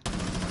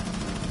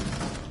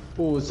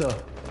 Oh, what's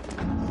up?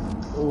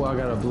 Oh, I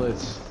got a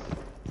blitz.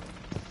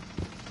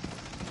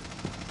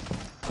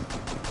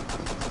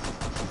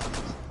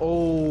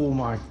 Oh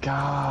my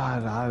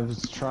god, I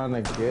was trying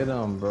to get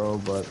him, bro,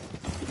 but...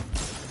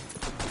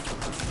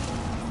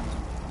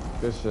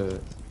 Good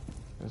shit.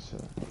 Good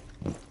shit.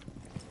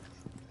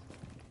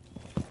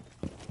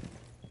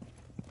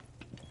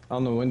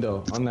 On the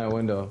window, on that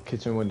window,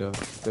 kitchen window.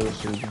 They were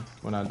shooting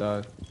when I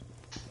died.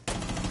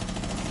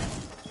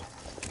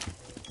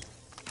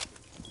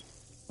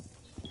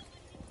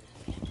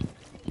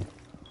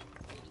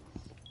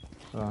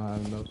 I don't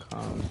have no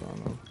comms on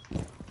them.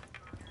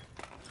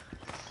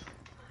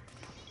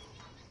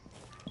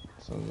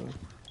 Something.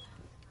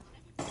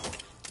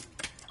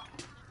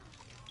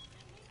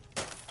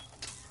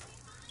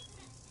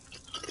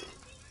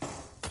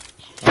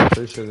 I'm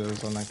pretty sure that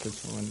was on that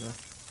kitchen window.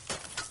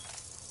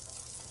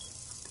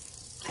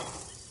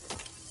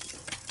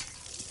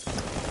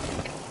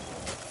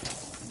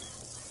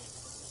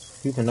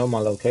 You can know my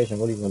location.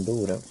 What are you gonna do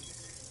with it?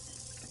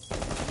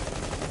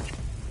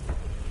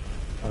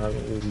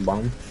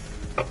 Bomb.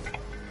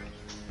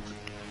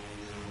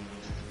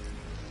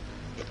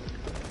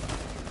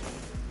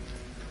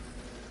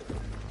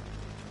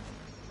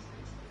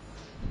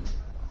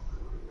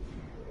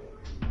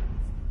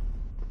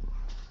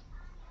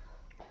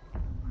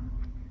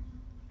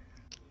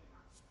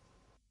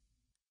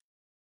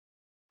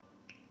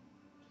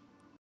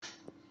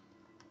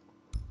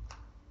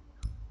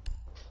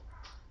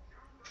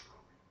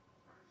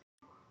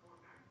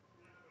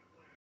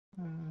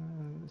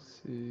 Let's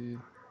see.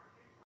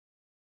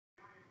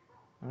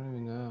 I don't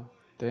even know.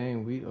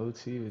 Dang, we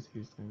OT with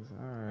these things.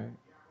 Alright.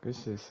 Good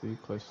shit, see,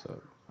 clutched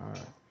up.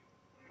 Alright.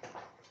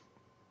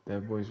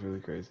 That boy's really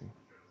crazy.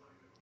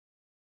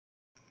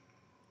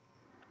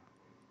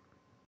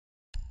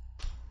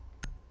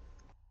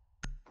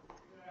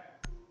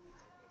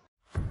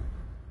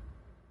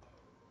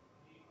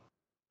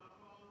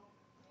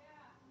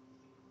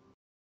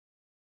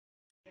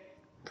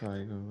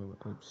 Probably gonna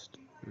go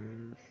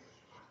upstairs.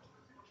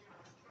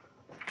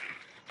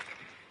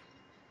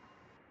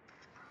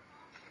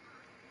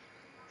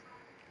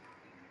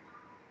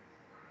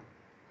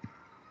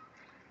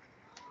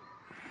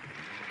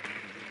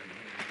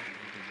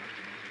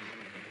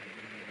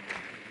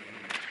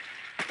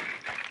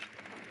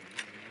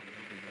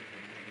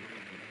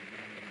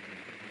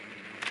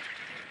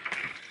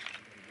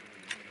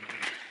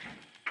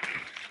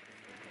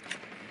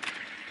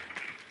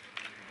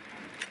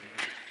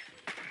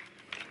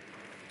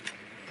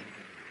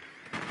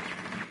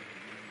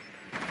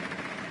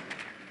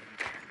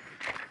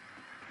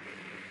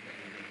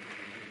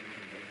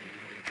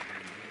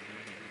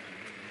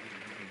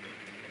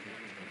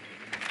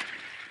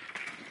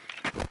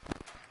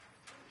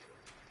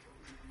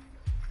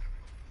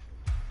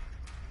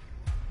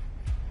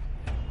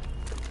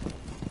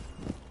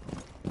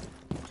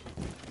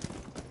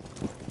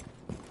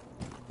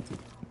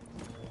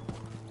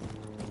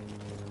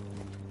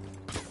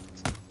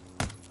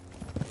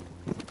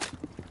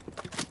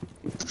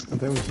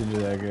 think we should do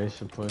that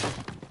geisha push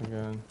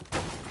again.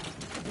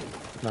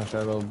 Knock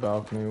that little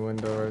balcony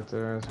window right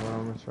there is what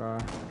I'm gonna try.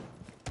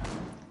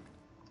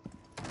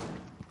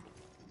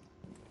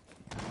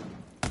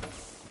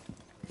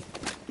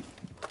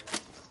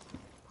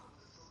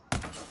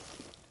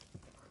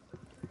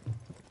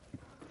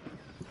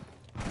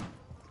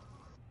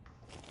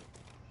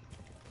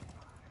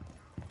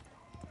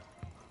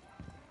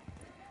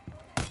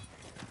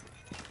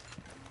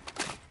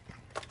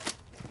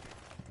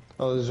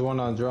 Oh, there's one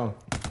on drum.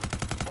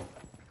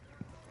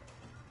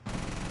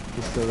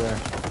 He's still there.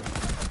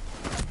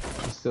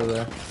 He's still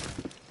there.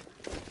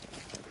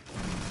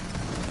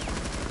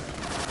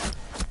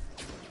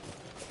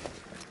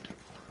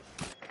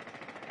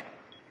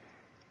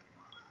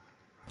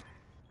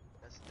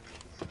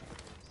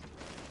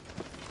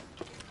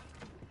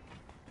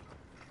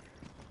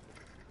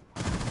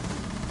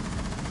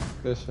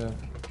 Good shit.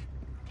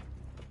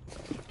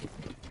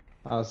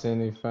 I don't see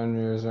any friend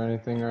mirrors or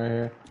anything right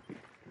here.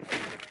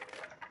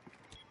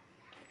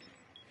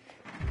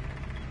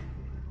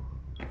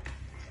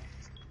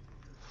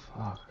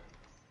 Fuck.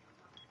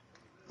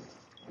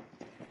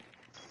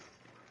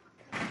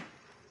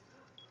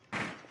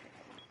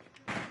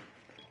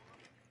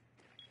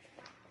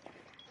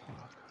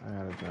 I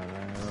gotta jump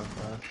right here real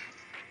fast.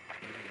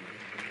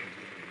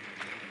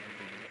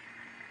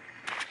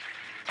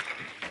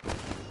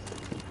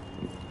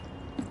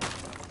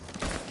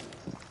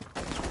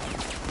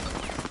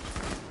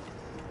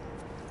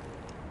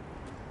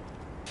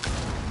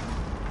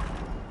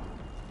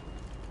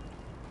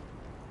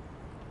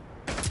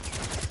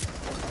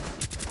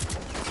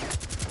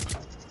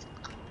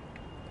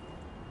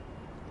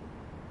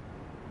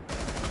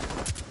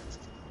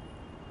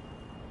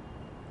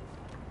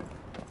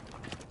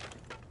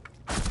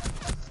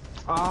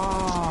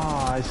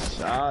 Ah, I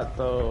shot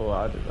though.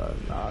 I did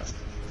not.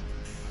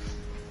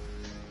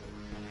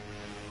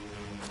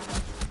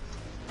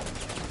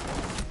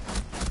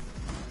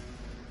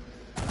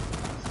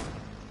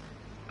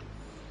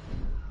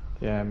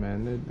 Yeah,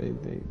 man, they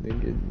get me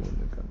in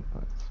the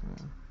gunfights,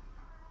 man.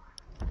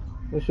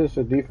 It's just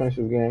a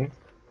defensive game.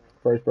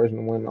 First person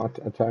to win,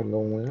 attack gonna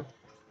win.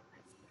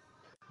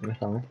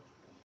 That's all.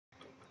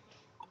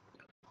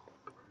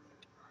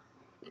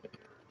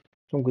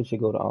 Some good shit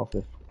go to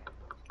office.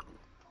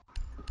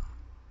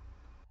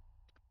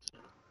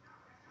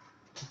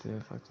 I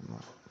did fuck them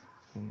up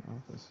in the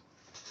office.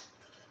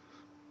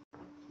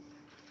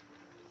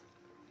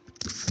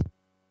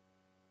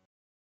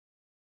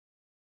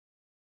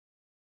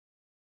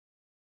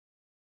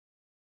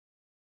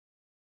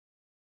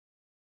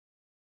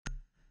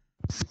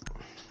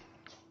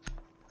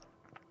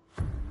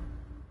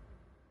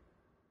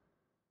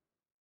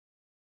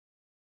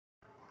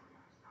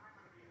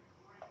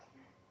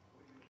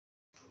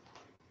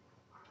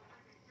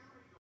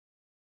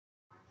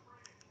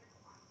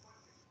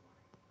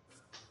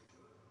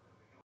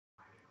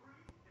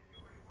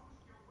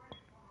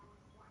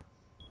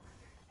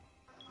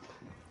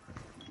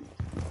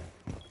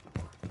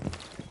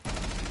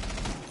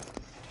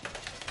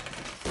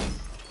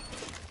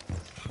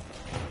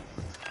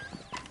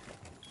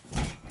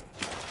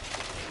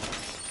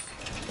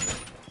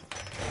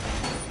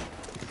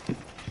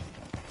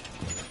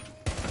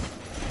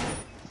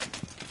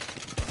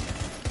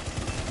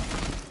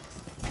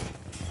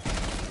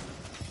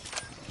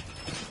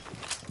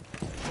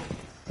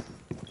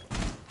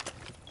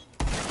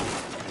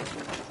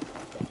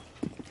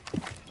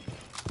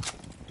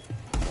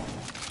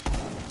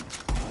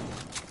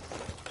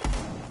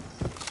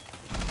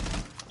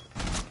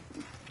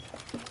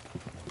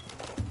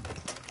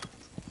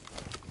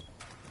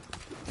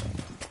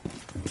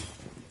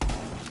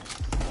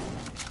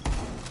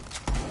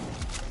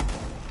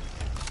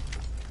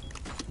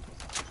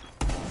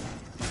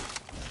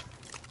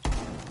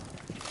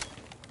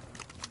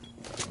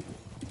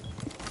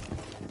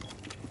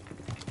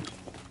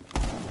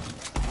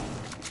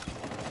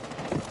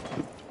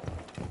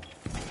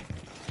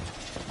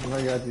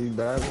 I got these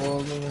bad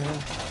walls in here.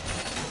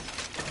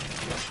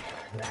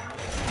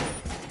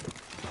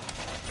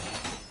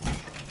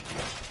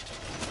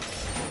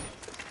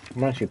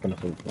 I'm actually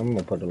I'm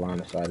gonna put the line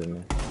of sight in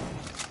there.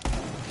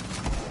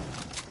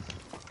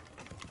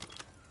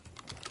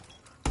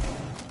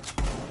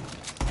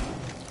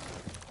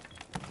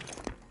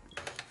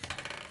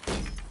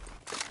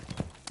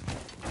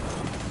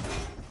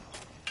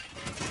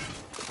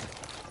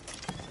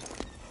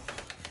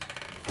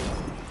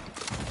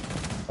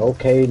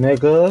 Okay,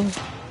 nigga.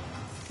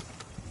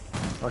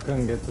 I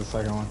couldn't get the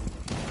second one.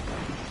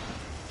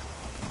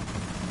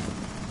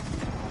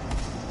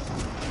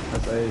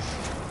 That's ace.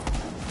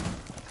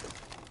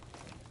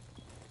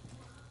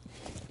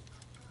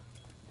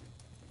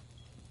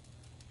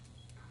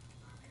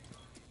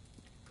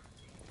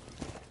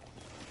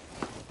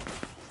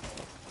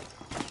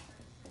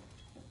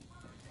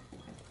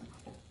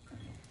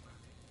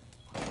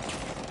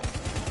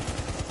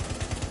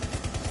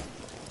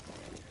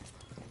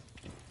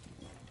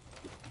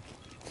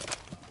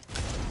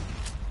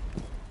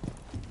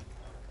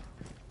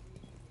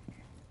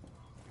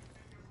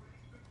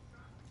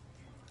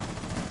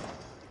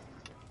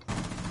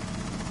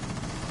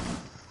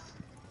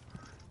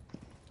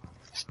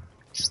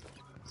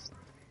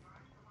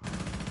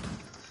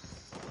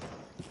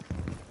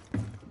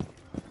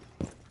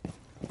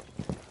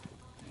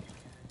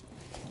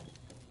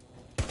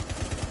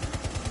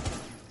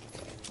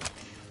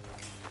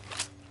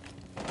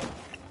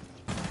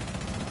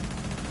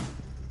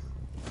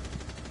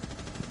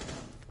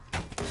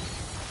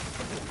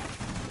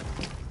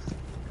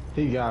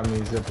 He got me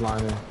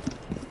ziplining.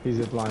 He's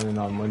ziplining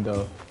on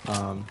window.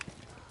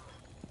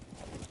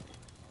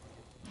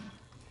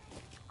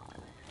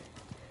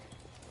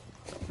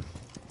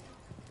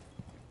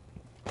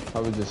 I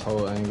would just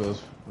hold angles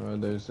where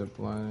they're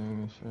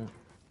ziplining and shit.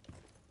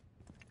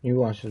 You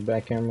watch his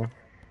back camera?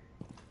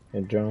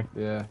 And drone?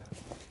 Yeah.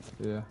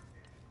 Yeah.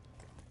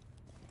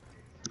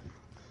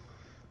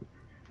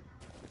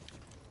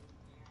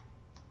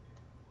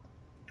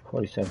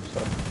 $47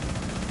 stuff.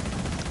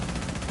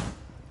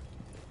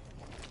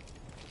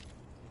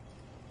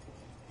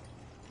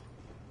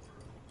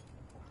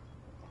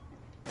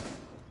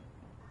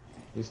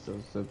 He's still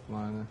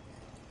ziplining.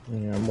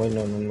 Yeah, I'm waiting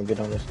on him to get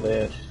on this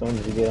ledge. As soon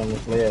as he get on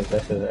this ledge,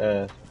 that's his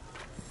ass.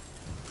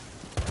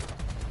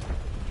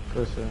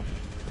 For sure.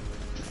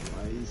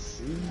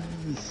 Nice.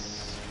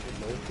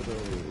 Both of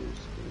those.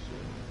 For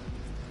sure.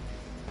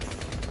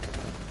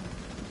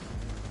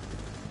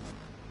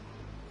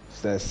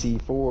 It's that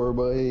C4,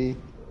 boy.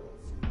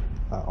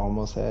 I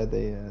almost had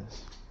they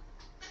ass.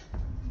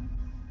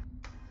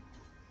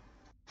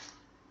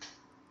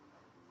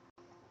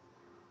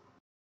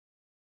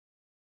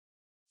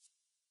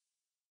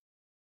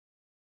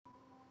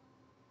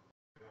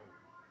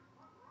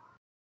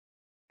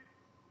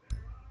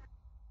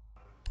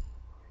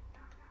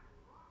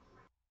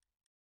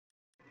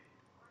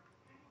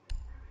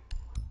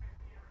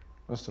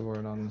 What's the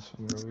word on this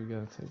one, bro? We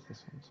gotta take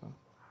this one, so.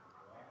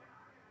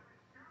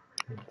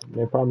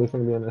 They're probably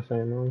gonna be in the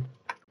same room.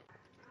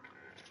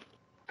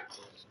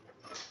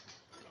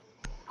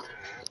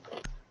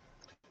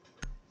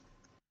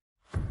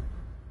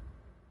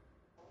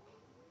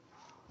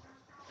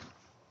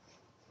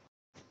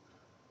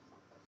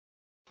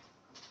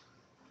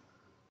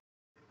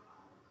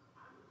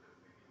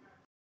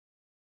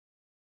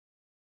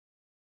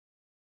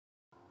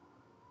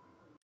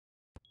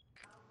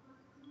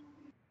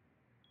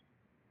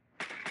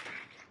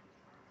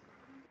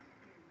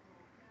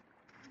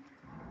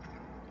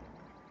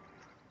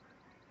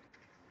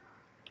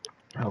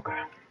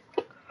 Okay.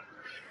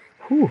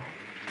 Whew.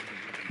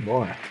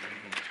 Boy.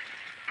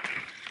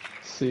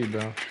 See,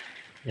 bro.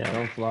 Yeah.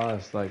 Don't fly.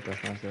 It's like,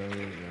 that's not your route,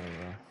 bro.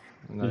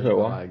 I'm not You even said gonna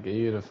what? like give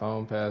you the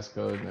phone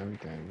passcode and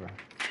everything, bro.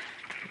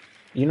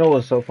 You know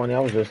what's so funny? I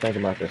was just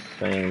thinking about the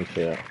same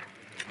shit.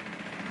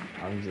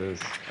 I'm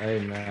just, hey,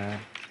 man.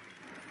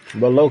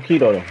 But low key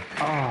though.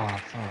 Oh,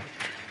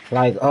 fuck.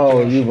 Like, I put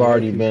oh, on you've some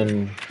already low-key shit.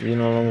 been, you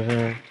know what I'm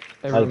saying?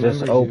 It Like,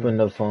 just remembers you. open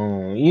the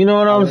phone. You know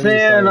what I I'm literally saying?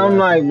 started I'm laughing.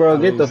 like, bro, I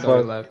get literally the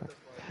started fuck. laughing.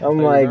 I'm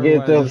Like, like, remember get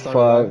when I the just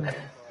started fuck.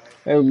 laughing?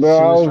 Hey, bro,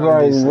 She I was was trying to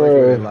be like, slick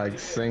with it, bro. like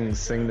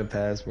sing the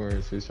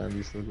password. She was trying to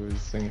be slick with it,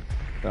 sing.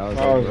 And I was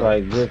I like, was bro.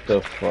 like, get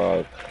the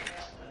fuck.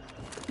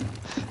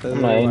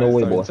 I'm like, ain't no Everybody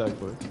way, started boy.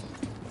 chuckling.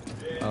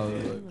 I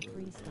was Do like, a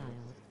freestyle.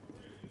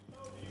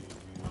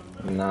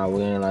 Nah,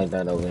 we ain't like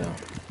that over here.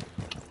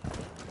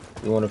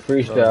 You want to bro.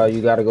 freestyle?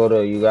 You gotta go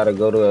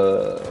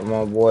to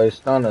my boy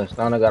Stunner.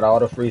 Stunner got all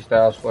the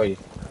freestyles for you.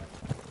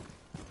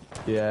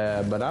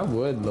 Yeah, but I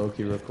would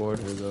low-key record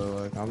her, though.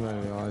 Like, I'm not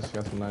even honest. She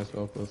got some nice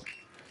vocals.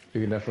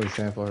 You can definitely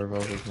sample her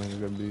vocals, make a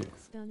good beat.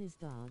 Stun his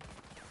dog.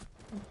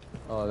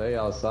 Oh, they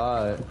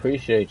outside.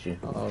 Appreciate you.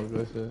 Oh,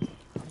 good shit.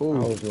 I Ooh.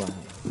 was like,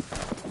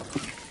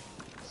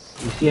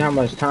 you see how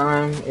much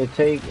time it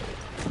take?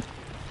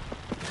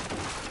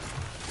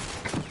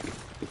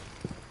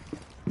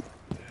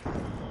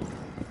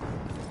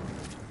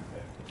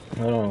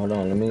 Hold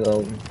on, let me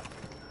go.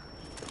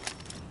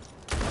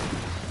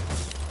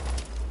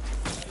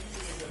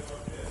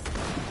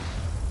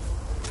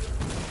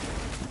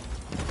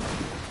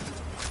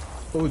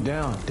 Oh,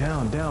 down,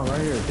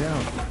 right here,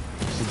 down.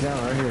 She's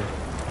down right here.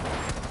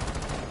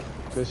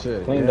 Good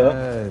shit. Cleaned up.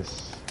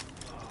 Yes.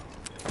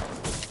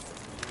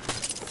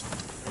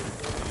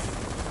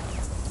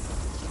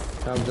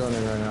 I'm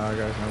joining right now,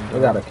 guys. We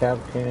got a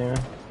captain.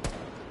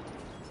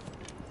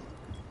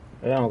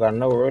 They don't got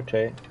no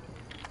rotate.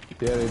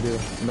 Yeah, they do.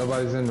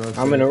 Nobody's in rotate.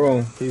 I'm in the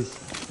room.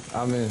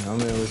 I'm in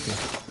with you.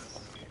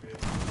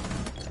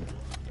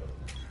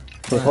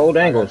 Just hold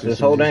I angles. got you.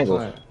 Just hold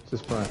angles.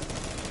 Just plant.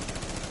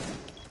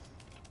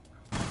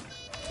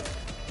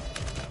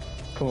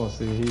 Come on,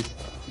 see, he's...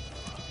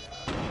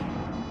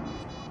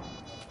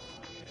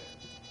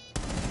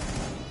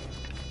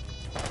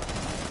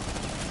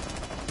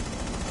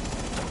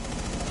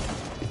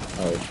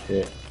 Oh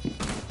shit.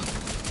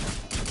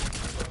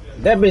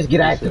 That bitch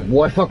get active,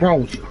 boy. Fuck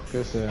wrong with you.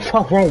 Good shit.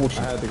 Fuck wrong with you.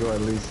 I had to go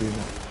at least even.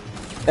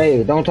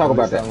 Hey, don't talk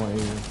about that.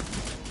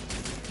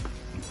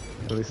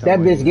 That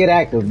bitch get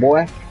active,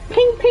 boy.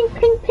 Ping, ping,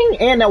 ping, ping.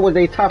 And that was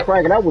a top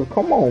fragger. That was,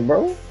 come on,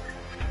 bro.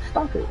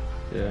 Stop it.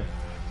 Yeah.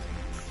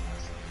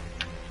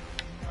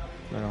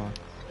 Right on.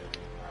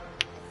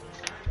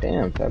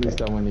 Damn, At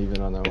least I went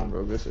even on that one,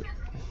 bro. Good shit.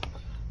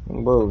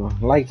 Bro,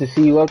 like to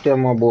see you up there,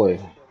 my boy.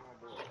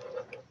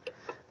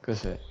 Good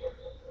shit.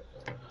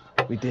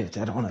 We did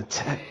that on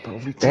attack, bro.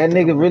 That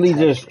nigga really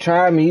just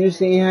tried me. You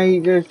seen how he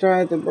just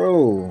tried to,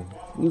 bro?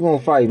 You gonna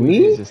fight me?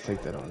 We did just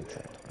take that on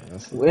attack,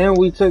 bro. And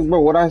we took, bro,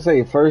 what I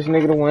say? First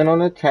nigga to win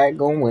on attack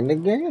gonna win the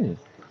game.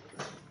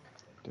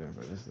 Damn,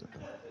 bro, this is...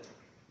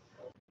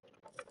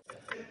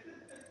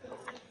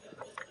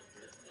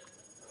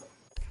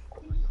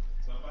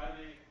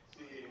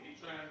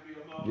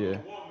 Yeah.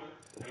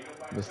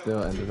 But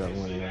still ended up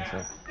winning on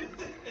top.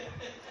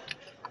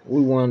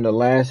 We won the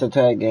last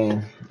attack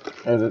game.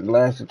 Or the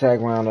last attack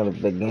round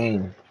of the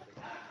game.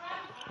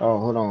 Oh,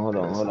 hold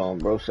on.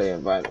 Bro say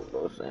invite him.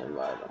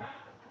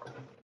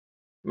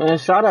 Man,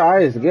 shot of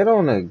ice. Get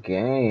on the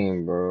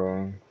game,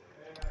 bro.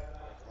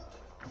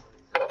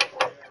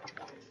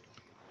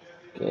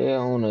 Get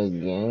on the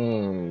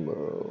game,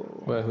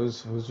 bro. Wait,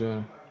 who's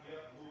doing?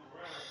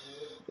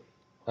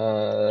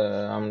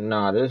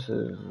 This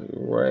is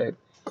Rec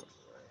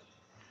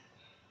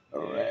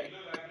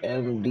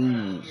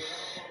MDs.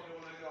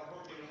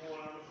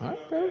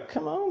 Alright, bro,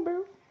 come on,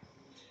 bro.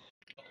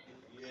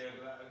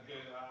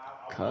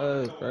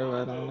 Cuz,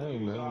 bro, I don't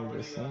know, bro. I'm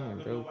just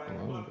saying, bro. Come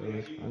on, bro.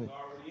 Let's run it.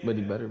 But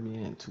he better be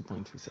in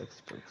 2.2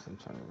 seconds, bro, because I'm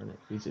trying to run it.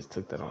 We just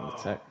took that on the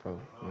tech, bro. You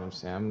know what I'm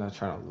saying? I'm not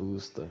trying to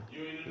lose the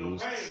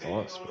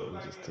sauce, bro. We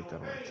just took that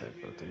on the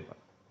tech, bro. Think about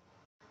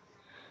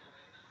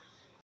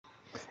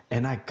it.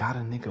 And I got a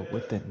nigga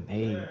with the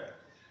nade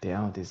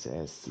down his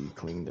ass. C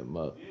cleaned him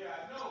up.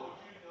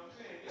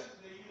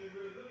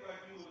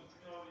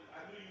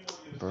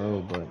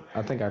 Bro, but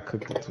I think I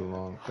cooked it too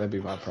long. That'd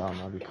be my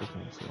problem. I'd be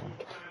cooking it too long.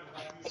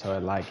 So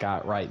it like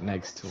got right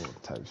next to him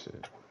type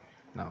shit.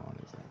 Not on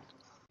his ass.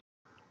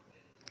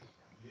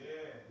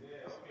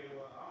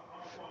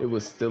 It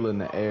was still in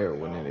the air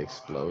when it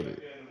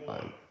exploded.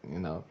 Like, you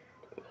know.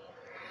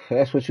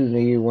 That's what you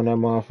need when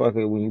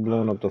you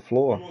blowing up the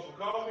floor.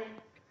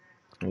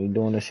 When you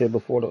doing the shit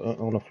before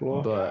on the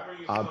floor. But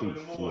I'll be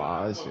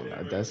flogging.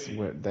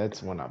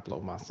 That's when I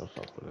blow myself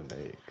up with a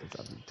nade, because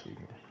I'll be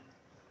tweaking.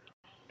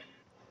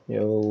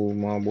 Yo,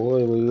 my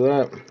boy, where you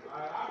at?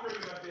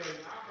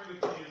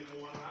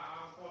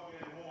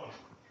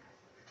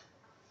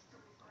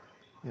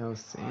 Yo,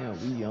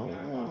 Sam, we on.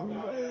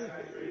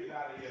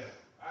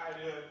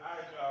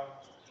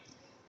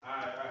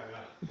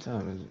 What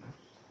time is it?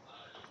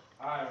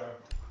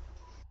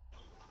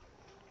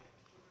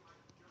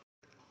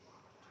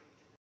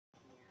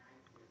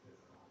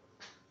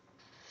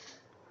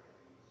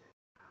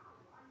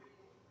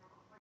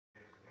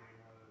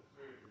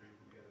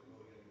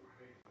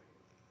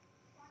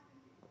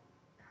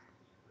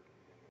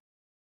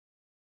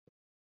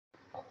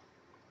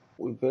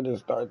 We finna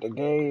start the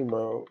game,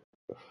 bro.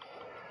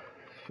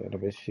 Shut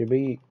up, it should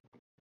be.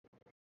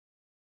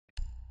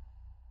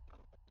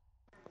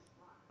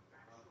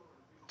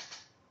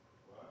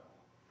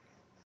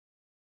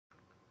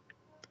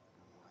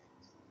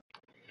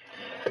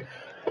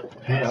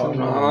 Hell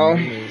Come on, no.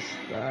 minutes.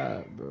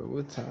 Stop, bro.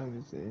 What time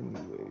is it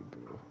anyway,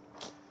 bro?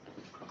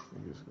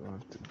 Niggas gonna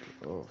have to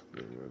get off,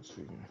 bro. Y'all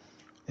tweaking.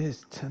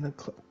 It's 10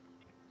 o'clock.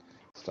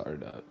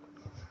 Start up.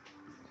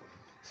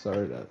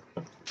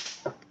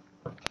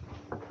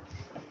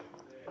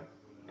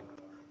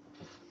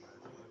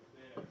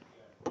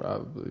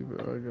 Probably, bro.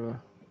 I gotta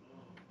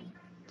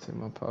take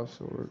my pops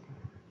to work.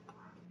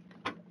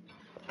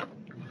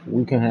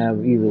 We can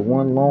have either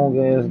one long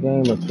ass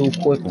game or two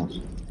quick ones.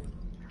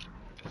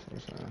 That's what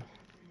I'm saying.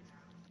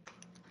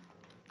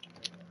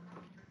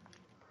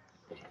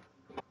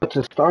 But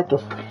to start the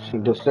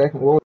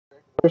second, well,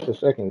 first the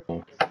second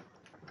game.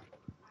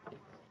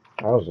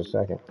 That was the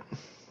second.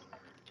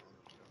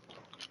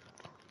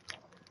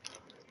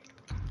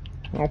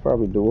 I'll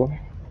probably do it.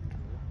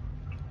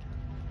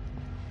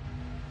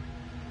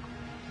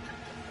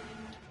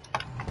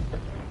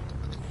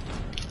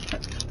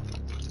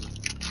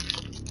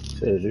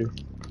 Says you.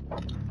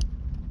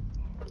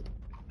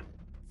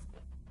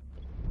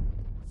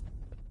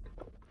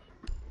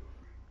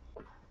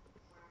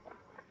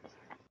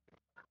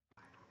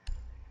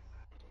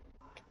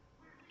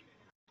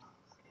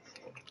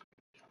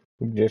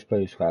 We just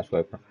played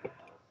skyscraper.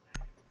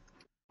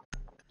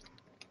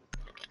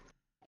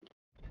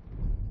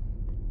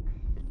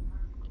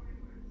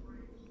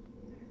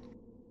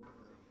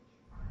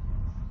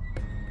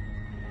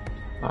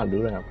 I'll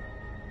do that.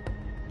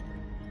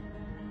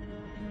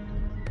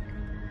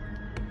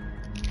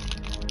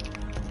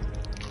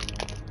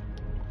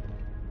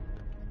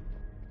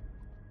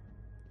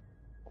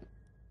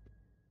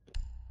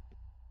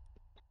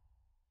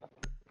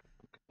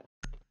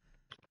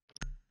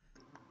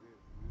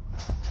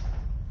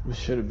 We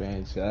should have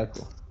been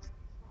Jackal.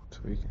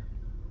 Tweaking.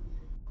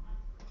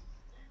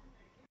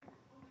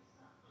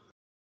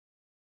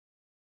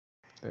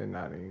 They're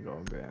not even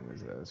gonna ban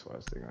his ass.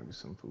 Watch, they're gonna do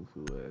some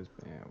poo-poo ass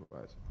ban.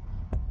 Watch.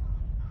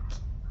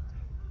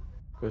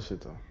 Good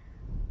shit though.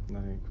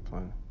 Not even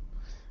complaining.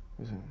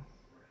 Good shit.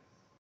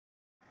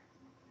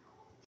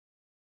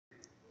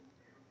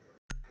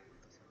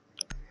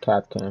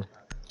 Top 10.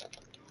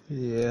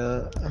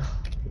 Yeah.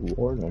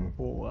 Warden.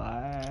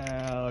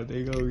 Wow.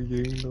 They gonna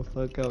gang the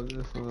fuck out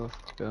this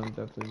motherfucker. I'm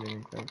definitely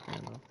getting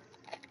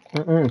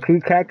that though.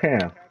 Keep cat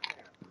cam.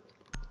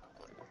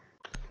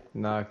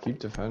 Nah, keep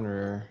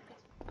defender.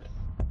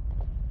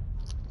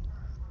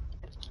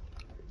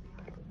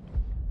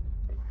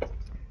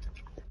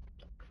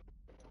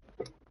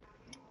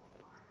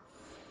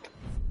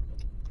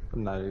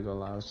 I'm not even gonna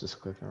lie, I was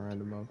just clicking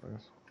random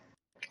motherfuckers.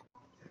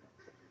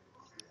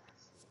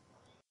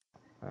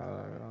 Not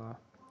gonna lie.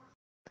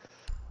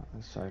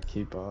 Let's try to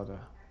keep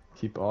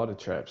all the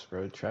traps,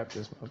 bro. Trap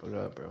this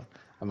motherfucker up, bro.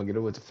 I'm gonna get it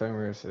with the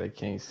femur so they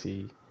can't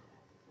see.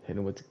 Hit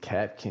him with the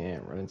cap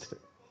can, run into the.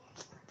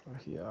 Bro,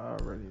 he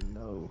already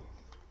know.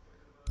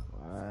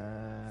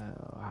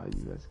 Wow, how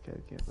you got the cap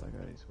can, black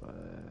ice? Wow.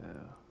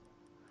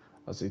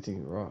 Oh, so you think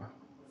you're raw?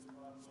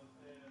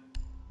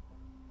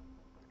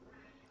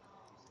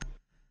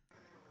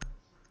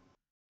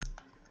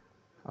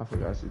 I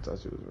forgot she thought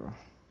she was raw.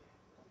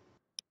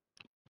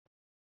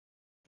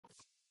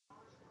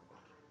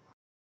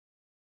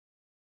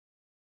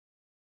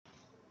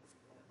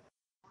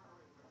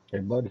 Hey,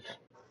 buddy.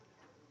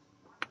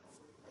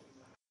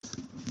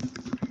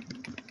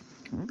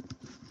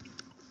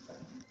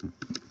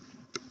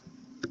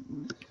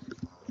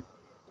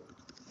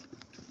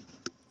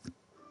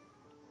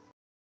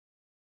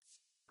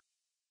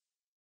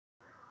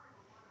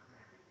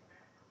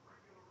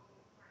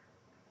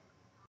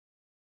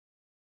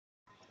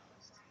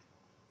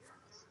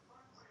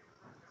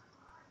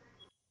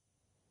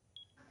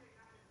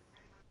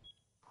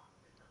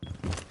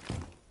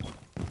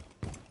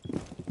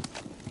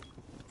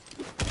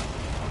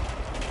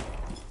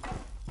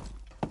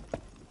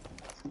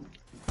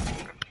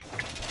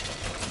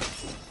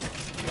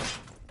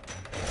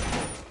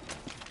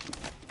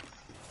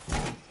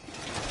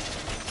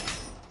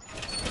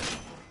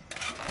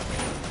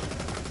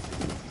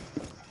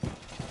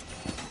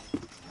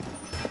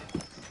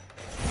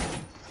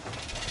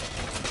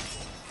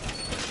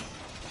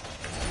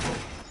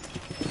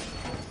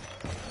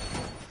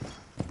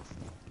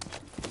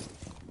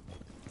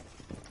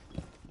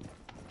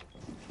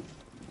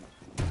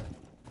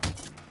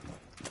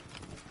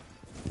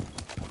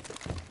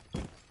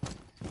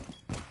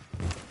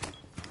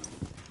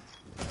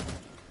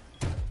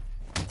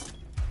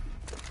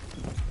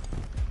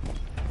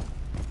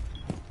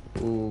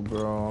 Ooh,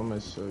 bro, I'm gonna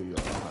show y'all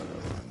how to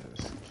run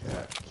this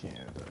cap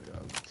can that I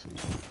got too.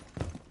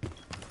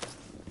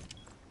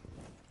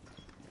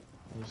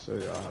 I'm gonna show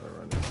y'all how to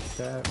run this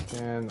cap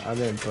can. I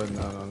didn't put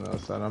none on the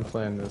outside. I'm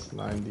playing this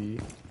 90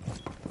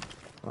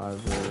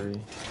 library.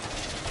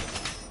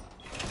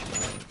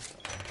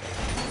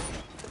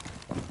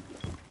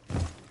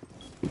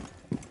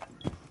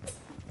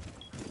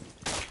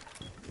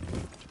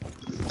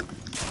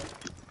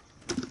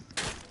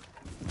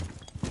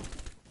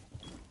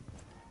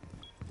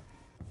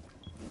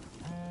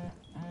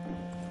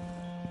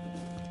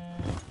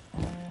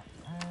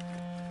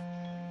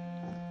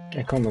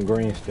 They come with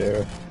green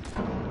stairs.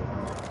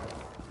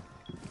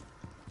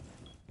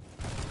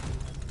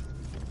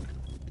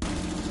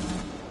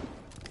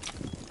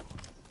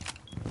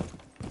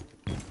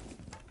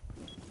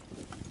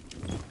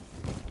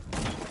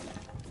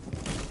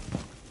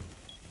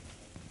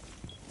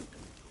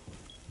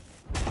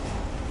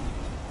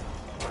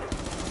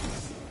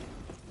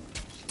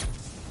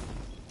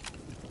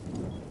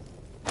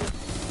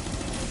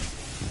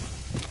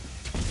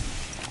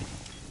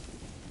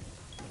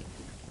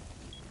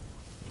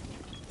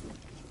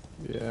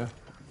 Yeah.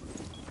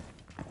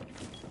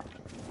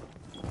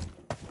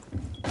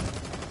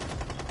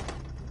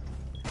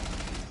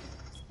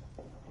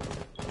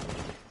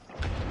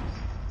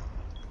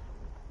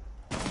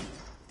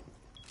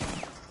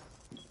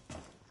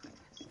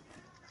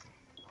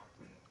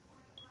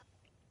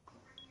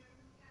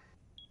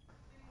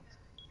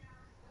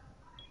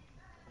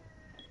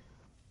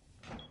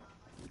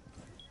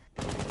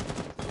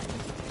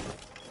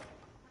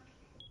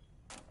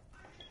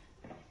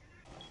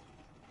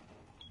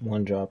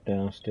 One drop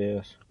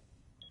downstairs.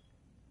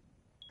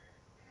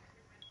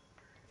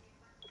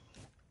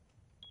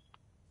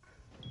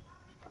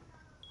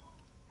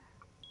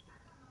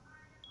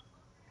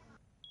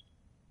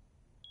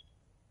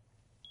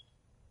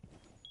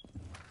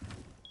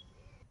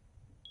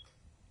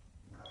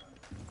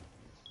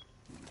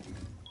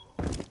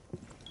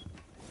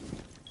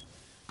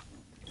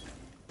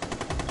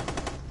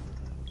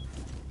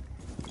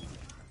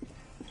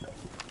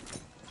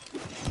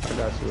 I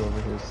got you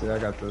over here. See, I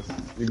got this.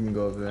 You can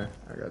go over there.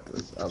 I got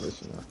this. I'll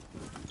let you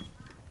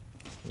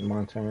know.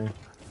 My turn.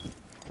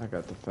 I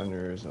got the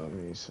fenders on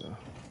me, so.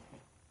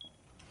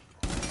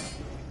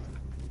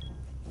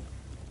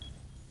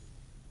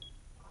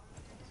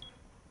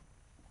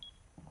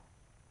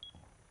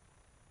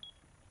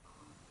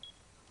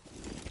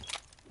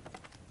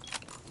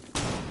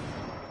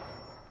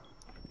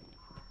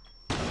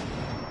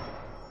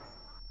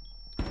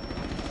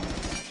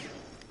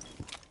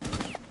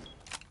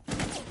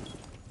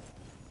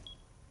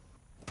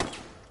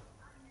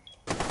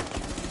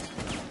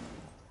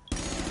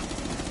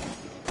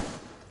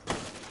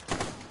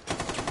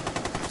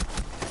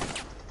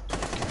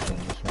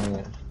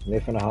 They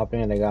finna hop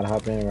in. They gotta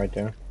hop in right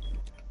there.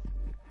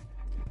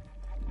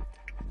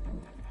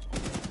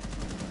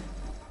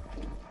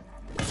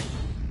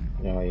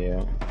 Oh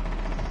yeah.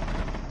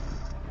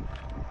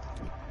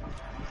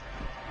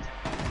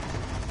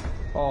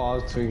 Oh, I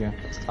was tweaking.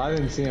 I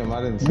didn't see him.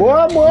 I didn't see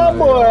Boy, him.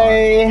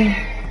 boy.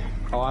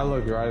 Oh, I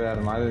looked right at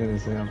him. I didn't even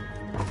see him.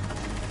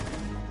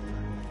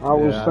 I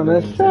was Yeah, I finna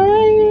didn't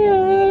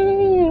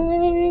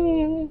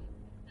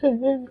see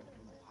him. say.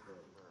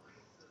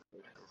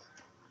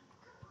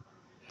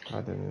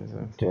 I didn't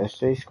either. Just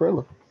say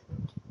Skrilla.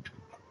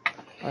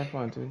 I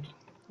fine, dude.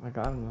 I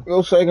got him though.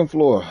 Go second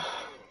floor.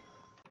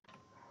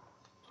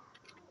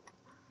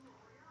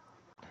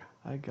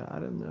 I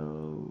got him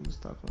though.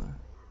 Stop playing.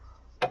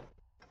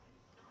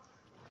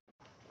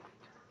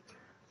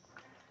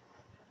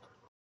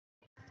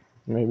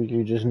 Maybe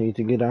you just need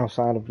to get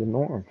outside of the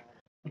norm.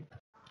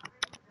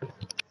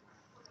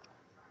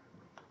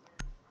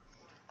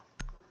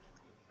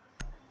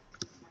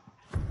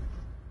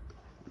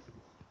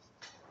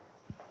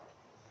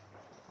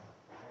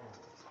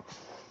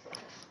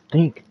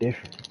 Think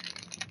different.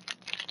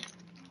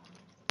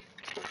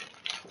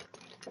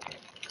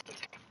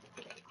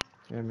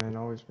 Yeah, man.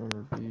 Always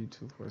remember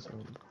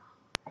B247.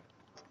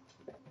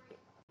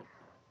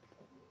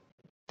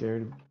 Dare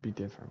to be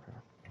different, bro.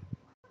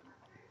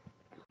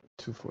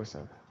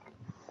 247.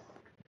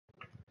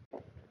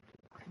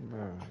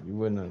 Bro, you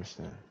wouldn't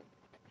understand.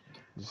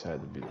 You just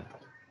had to be there.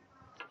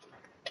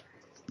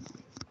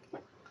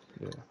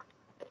 Yeah.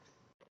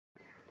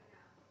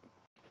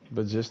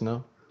 But just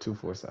know,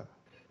 247.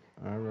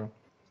 Alright, bro.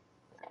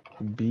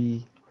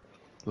 B,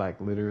 like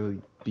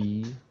literally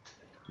BU247.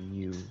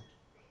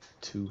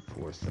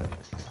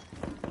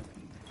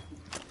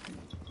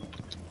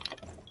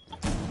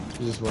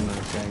 You just wouldn't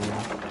understand, you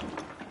know?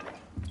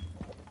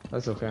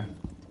 That's okay.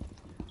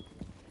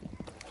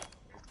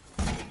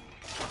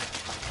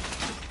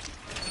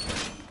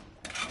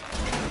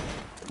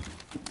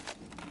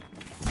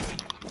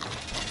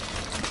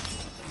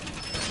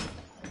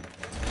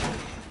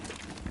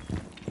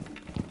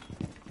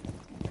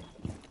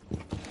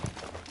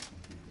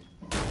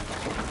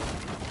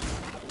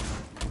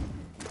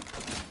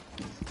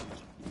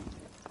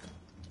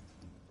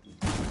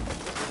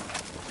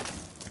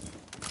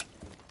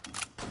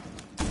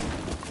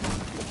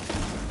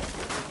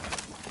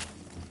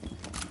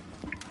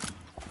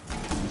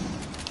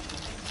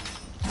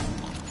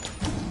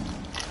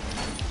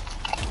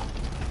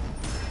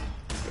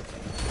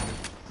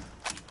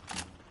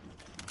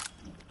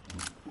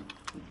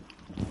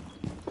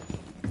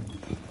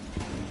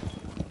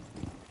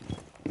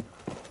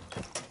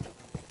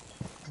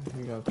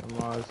 You got the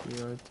Mozzie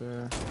right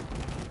there.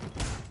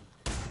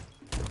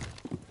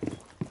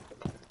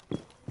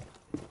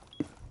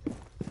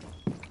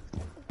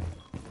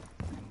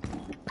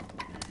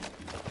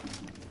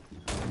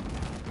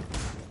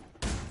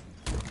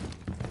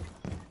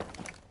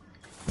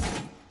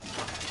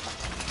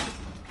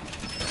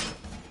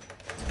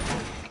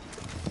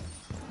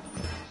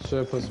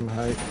 Should I put some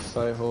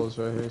sight holes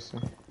right here, so.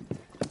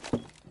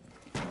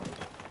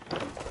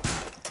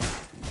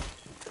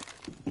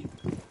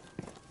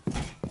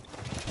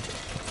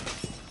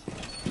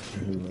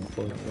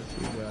 Yes,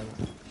 you got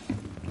it.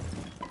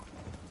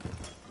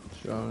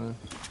 Showing it.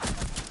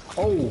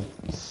 Oh,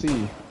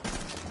 C.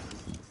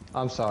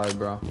 I'm sorry,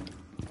 bro.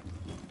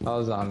 That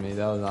was on me.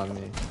 That was on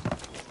me.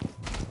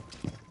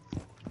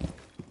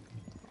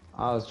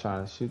 I was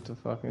trying to shoot the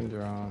fucking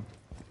drone.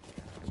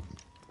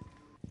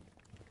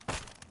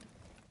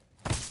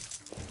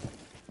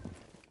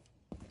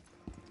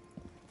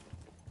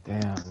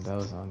 Damn, that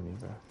was on me,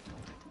 bro.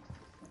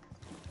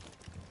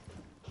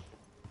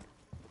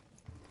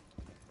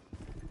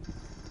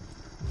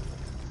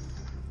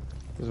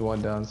 There's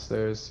one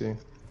downstairs, see.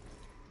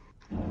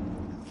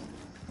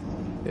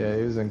 Yeah,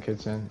 he was in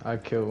kitchen. I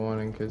killed one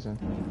in kitchen.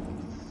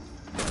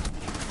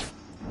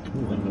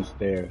 Who's on the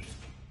stairs?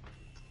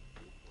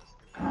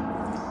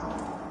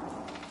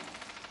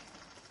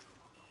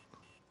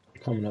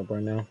 Coming up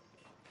right now.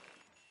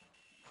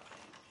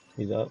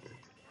 He's up.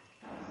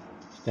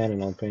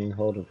 Standing on ping,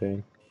 holding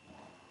ping.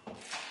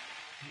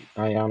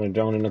 Ayana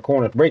Joan in the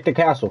corner. Break the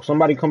castle.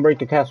 Somebody come break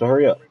the castle.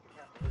 Hurry up.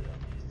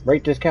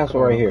 Break this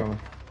castle right here.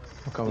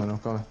 I'm coming.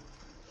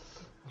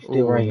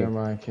 Still right here. Never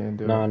mind, I can't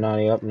do it. No,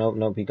 yep,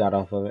 nope, he got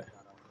off of it.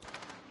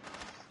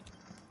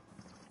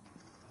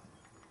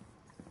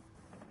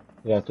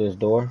 Got this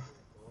door.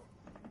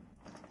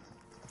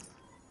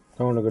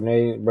 Throwing a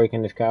grenade,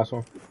 breaking this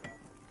castle.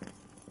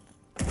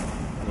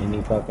 And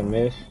he fucking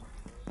missed.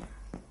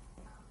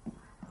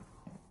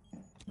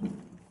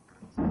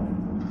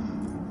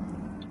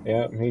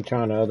 Yep, he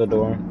trying the other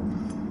door.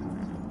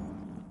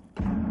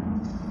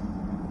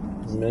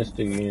 Missed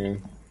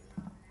again.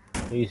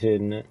 He's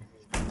hitting it.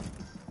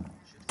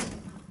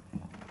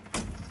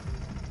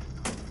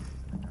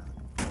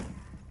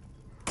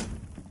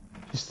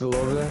 You still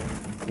over there?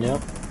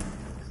 Yep.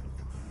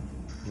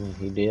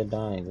 He did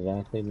die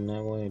exactly in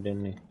that way,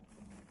 didn't he?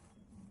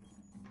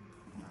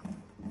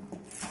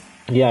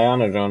 Yeah, I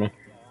know, Jonah.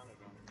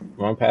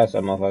 Run past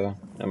that motherfucker.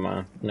 Never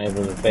mind. No, it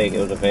was a fake. It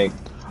was a fake.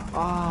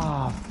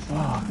 Ah,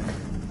 fuck.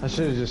 I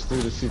should have just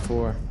threw the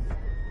C4.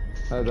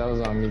 That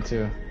was on me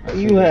too.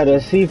 You had a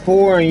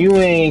C4 and you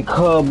ain't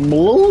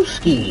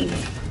kablooski.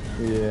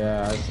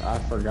 Yeah, I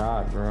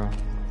forgot, bro.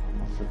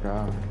 I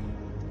forgot.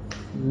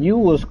 You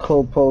was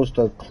supposed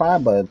to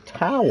climb a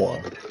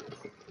tower.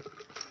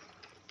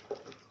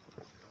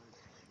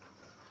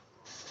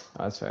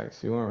 That's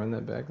facts. You want to run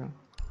that back now?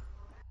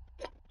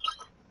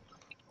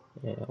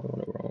 Yeah, I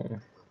want it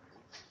wrong.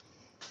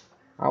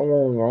 I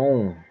want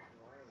wrong.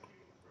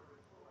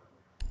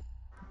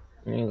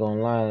 I ain't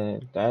gonna lie,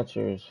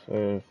 Thatcher's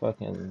for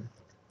fucking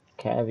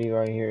Cavi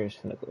right here is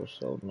finna go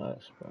so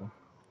nuts, bro.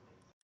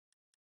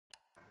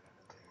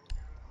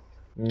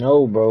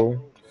 No,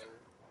 bro.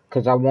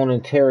 Cause I want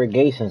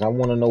interrogations. I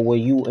wanna know where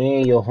you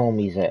and your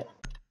homies at.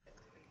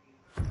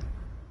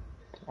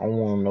 I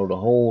wanna know the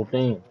whole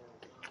thing.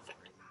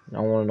 I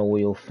wanna know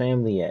where your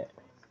family at.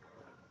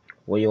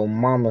 Where your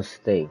mama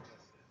stay.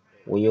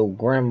 Where your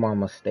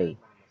grandmama stay.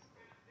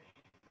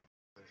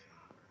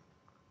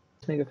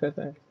 This nigga fat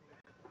fat.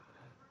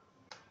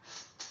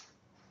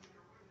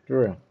 For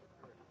real.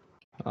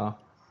 Oh,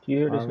 Do you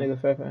hear this Marvin.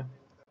 nigga fat fat?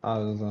 I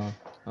was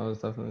I was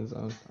definitely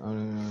zoned. I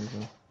don't even know what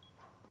he's on.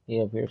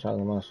 He up here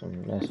talking about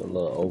some, that's a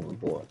little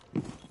overboard.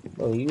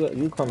 Bro,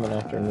 you coming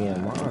after me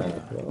and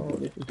mine, bro.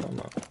 What you talking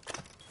about?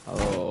 A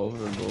little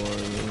overboard.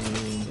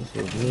 This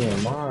is me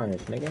and mine,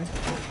 nigga.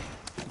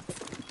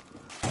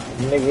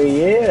 Nigga,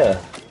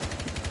 yeah.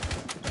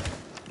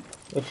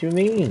 What you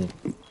mean?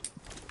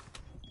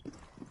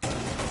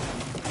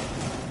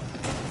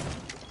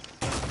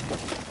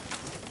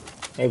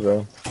 Hey,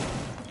 bro.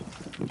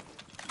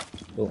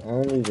 So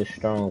only the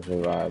strong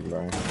survive,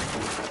 bro.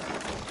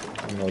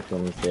 I know what you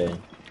want me to say.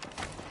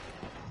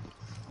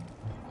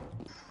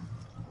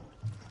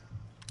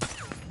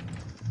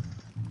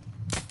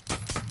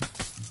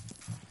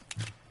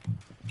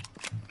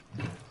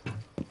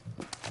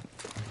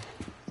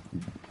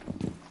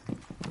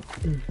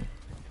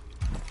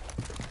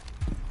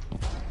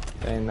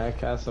 Dang, that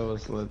castle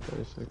was lit.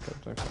 They should have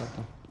kept that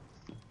castle.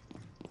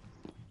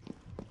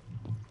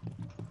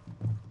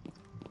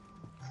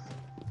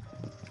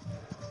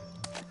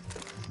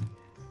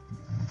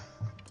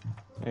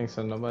 Dang,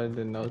 so nobody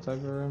did no type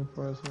of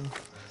reinforcement?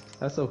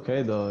 That's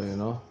okay though, you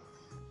know?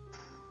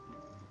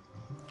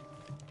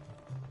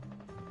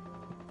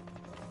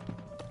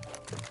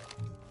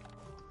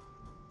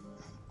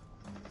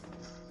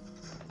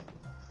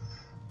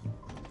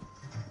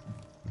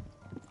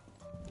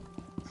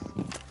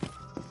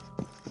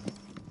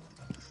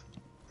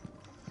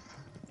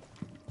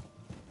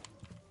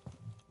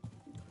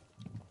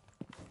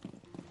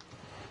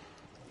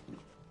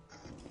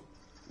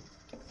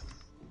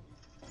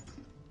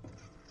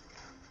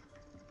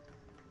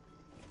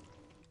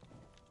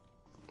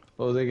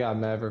 Oh, they got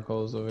Maverick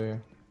holes over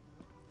here.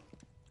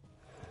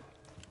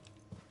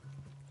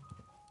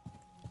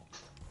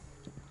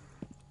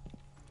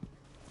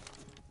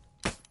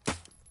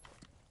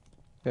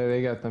 Yeah,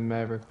 they got the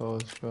Maverick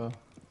holes, bro.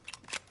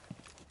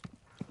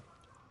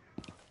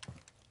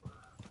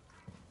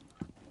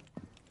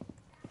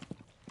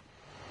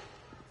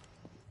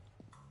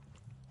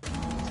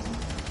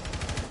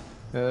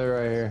 Yeah, they're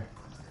right here.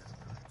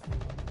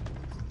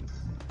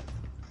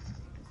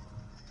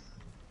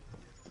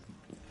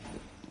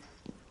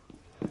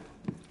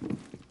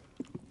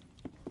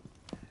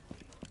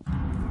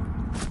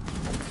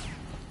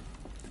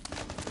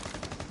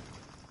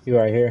 You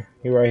right here.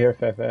 You right here,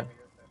 fat fat.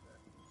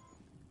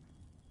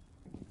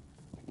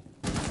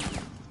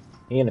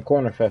 He in the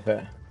corner, fat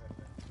fat.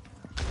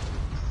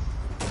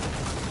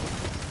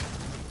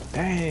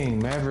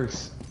 Dang,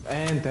 Mavericks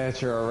and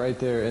Thatcher are right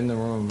there in the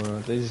room, bro.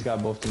 They just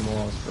got both the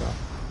walls, bro.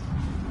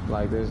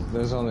 Like,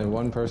 there's only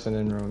one person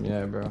in room.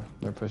 Yeah, bro.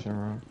 They're pushing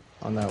room.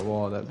 On that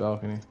wall, that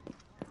balcony.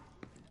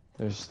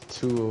 There's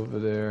two over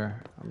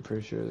there. I'm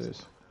pretty sure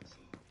there's...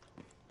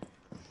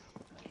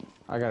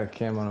 I got a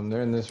cam on them.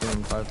 They're in this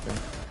room,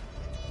 5K.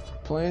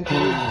 Planted.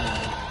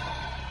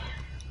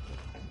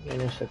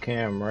 And it's a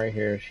cam right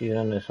here. She's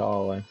in this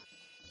hallway.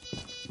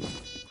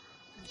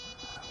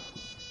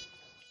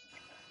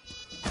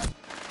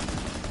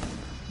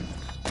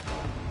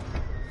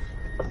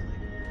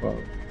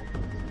 Bro.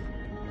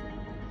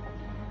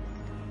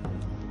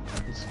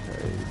 It's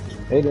crazy.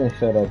 They didn't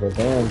set up a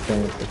damn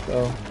thing for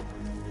sure.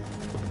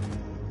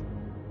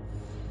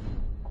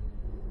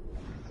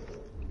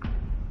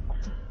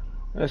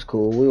 That's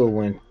cool. We'll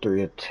win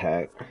 3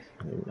 attack.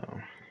 You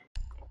know.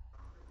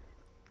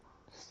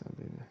 Still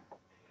be there.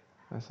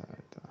 That's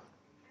alright, though.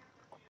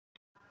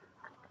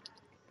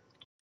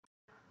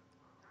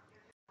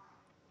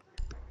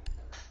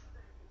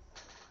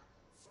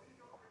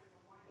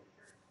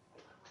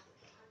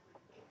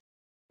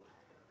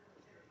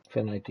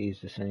 Feel like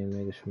these the same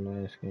niggas from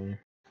last game.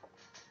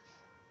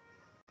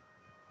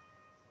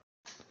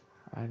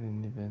 I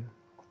didn't even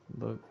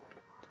look,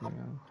 to be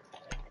honest.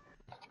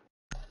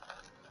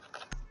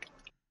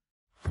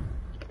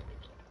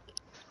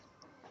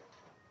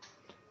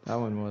 That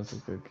one was a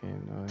good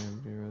game, though. It gotta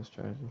be real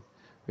strategy.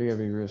 We gotta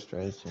be real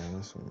strategy on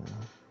this one, man.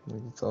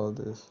 Like, it's all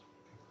this.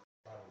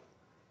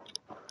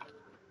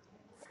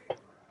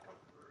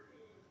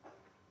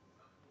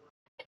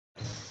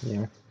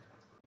 Yeah.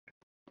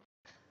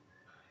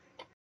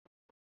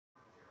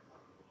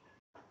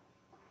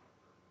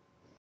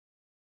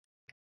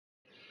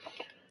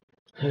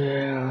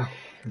 Yeah.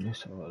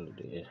 That's all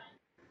it is.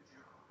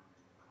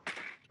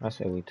 I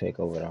say we take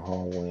over the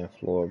hallway and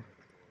floor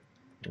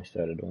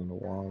instead of doing the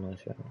wall and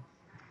shit.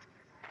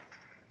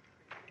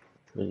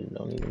 Really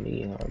don't even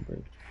need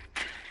Heartbreak.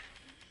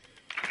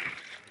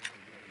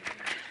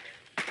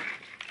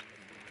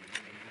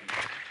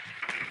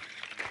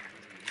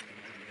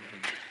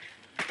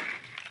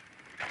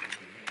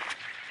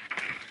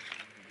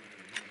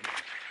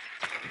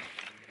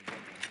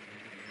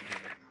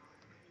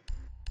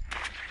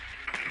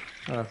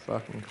 That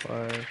fucking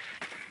class.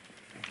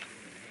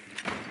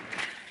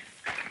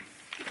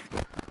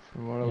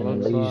 From what it In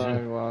looks Malaysia.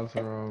 like, lots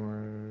of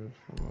rumors.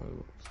 From what it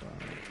looks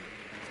like.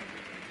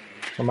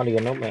 Somebody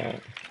get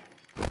nomad.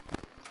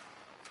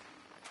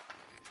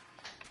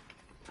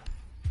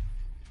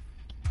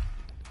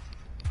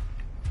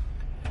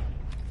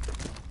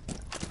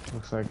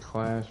 Looks like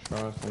Clash,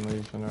 Frost, and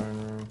Legion are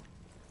in room.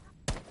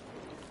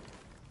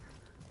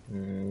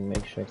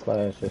 Make sure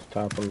class is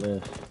top of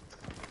list.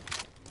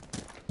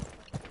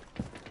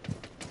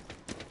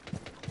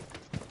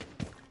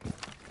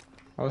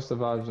 What's the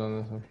vibes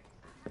on this one?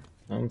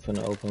 I'm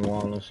finna open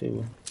wall and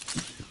see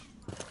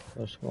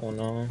what's going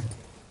on.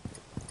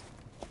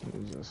 Let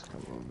me just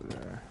come over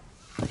there.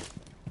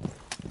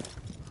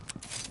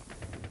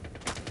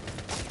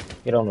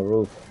 Get on the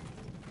roof.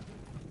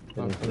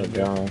 I'm I'm finna finna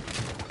drown.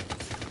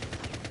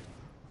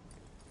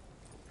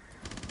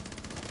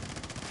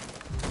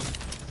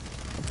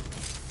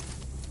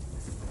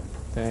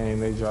 Dang,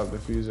 they dropped the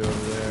fuser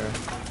over there.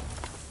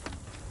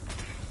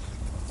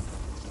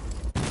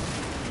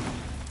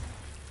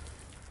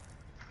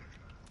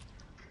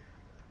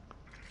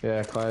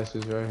 Yeah, Clash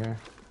is right here.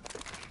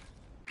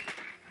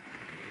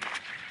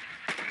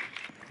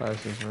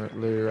 Clash is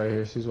literally right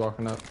here. She's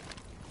walking up.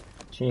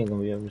 She ain't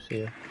gonna be able to see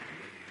her.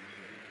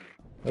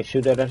 Wait,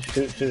 shoot that,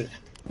 shoot.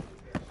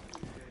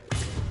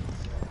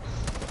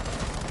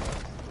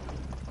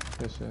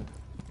 Good shit.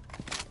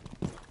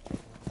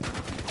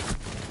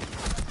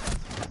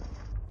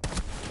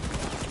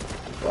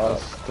 Wow.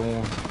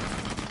 Storm.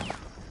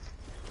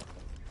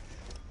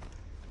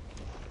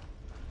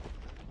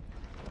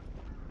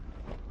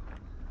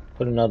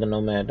 Put another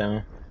nomad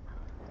down.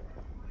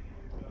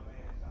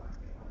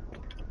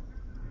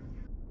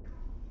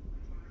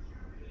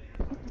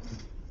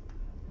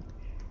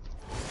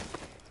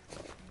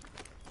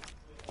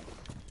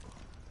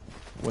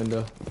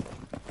 Window.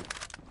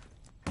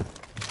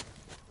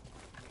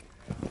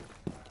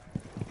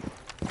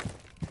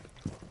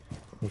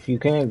 If you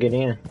can, get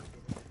in.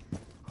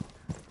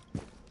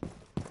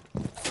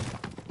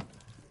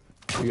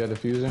 You got the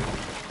fuser?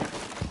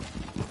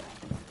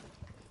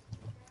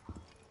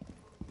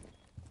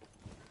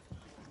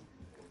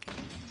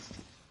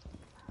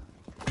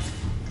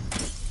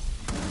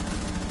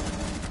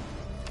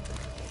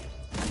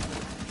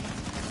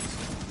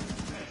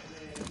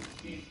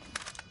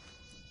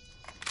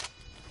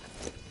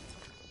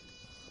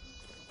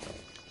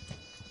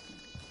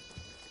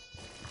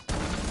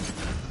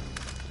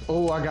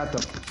 Oh, I got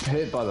the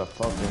hit by the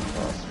fucking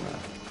cross, man.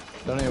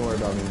 Don't even worry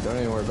about me. Don't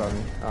even worry about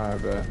me.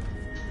 Alright, bet.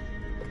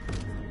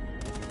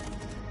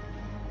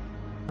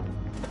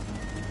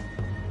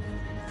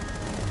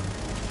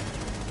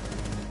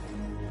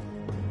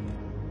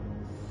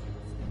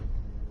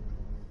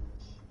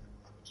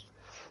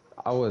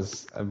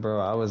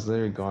 Bro, I was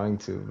literally going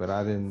to, but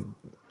I didn't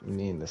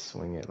mean to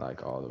swing it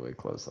like all the way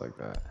close like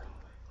that.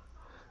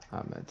 I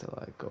meant to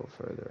like go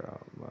further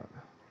out, but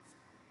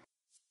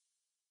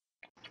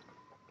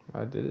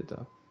I did it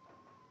though.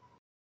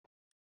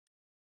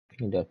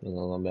 You definitely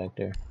gonna go back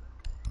there.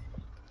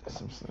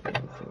 Some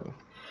saying too.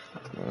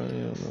 Oh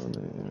yeah,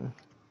 no, man.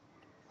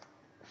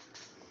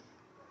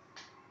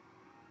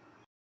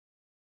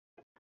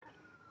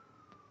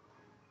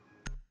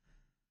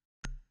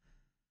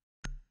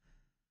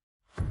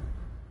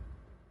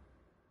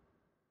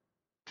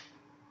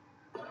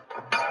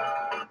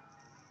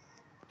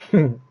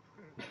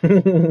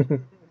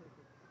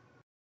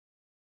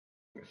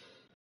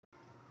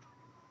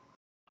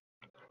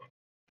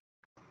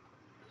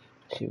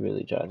 She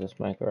really tried to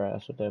smack her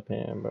ass with that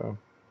pen, bro.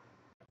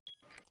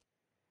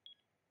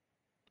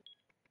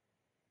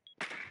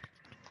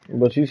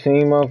 But you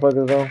seen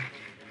motherfuckers though?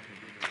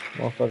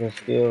 Motherfuckers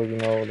still, you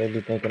know, they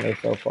be thinking they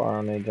so far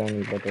on their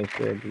journey, but they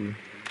still be, you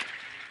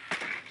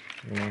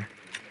know,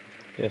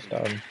 just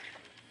starting.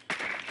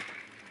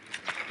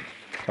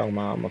 Talking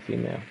about I'm a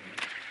female.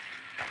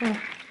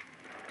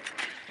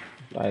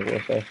 Like,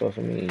 what's that supposed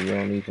to mean? You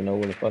don't need to know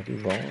where the fuck you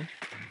going?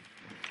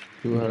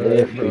 You You heard,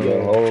 live for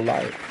your bro. whole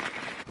life.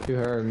 You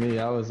heard me.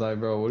 I was like,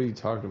 bro, what are you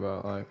talking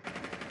about? Like,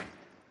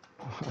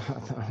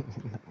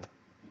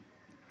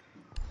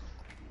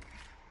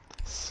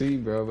 see,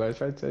 bro, but I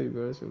try to tell you,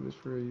 bro, that shit was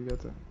for real. You got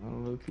to, I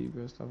don't know, keep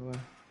bro, stop that.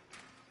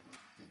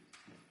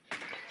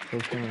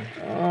 Okay.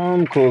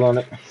 I'm cool on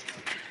it.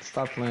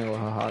 Stop playing with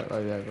her heart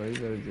like that, bro. You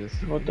better just,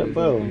 What the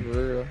bro? be for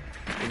real.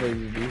 You better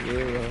just be for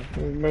real,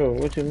 bro. Bro,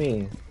 what you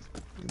mean?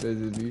 You better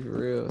just be for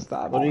real.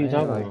 Stop What are you playing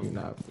talking like about? you're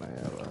not playing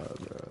with her,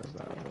 bro.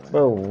 Stop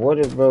Bro, playing. what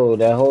if, bro,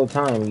 that whole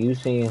time you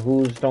seen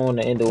who's throwing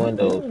the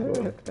innuendos,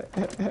 bro?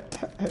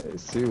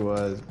 She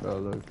was, bro.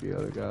 Look, the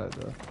other guy,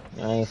 though.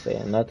 I ain't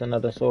saying nothing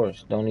of the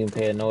source. Don't even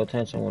pay no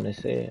attention when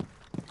it's said.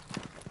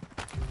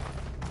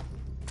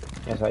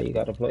 That's how you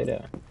gotta play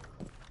that.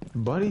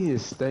 Buddy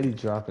is steady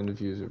dropping the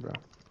fuser, bro.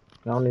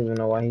 I don't even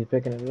know why he's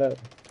picking it up.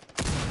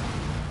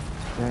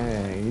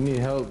 Dang, you need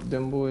help,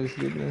 them boys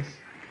getting this?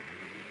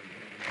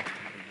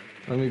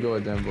 Let me go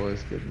with them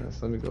boys getting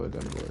this. Let me go with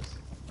them boys.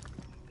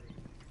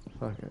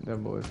 Fuck it,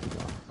 them boys be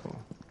gone. Come on.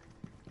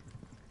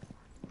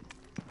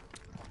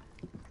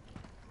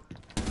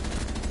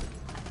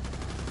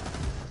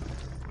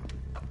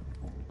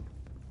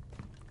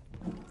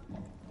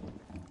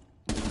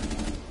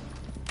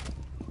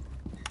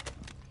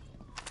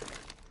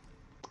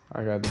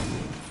 I got.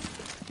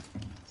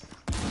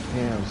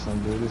 Damn,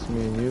 son, dude, it's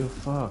me and you.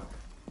 Fuck.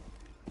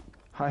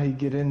 How he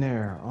get in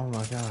there? Oh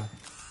my god.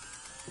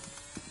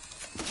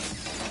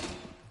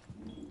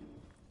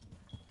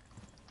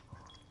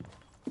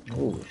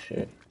 Oh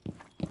shit.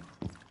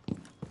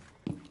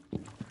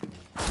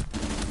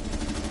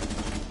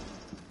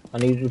 I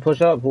need you to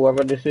push up,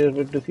 whoever this is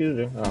with the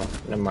diffuser. Oh,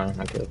 never mind,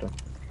 I killed him.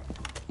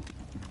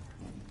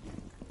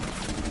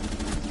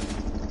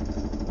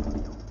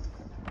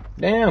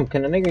 Damn,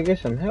 can a nigga get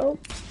some help?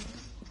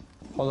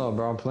 Hold on,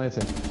 bro, I'm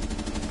planting.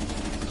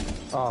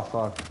 Oh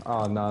fuck.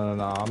 Oh no.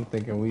 I'm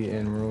thinking we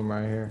in room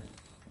right here.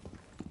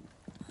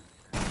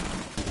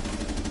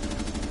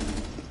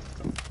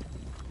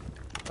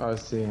 I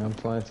see. I'm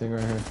planting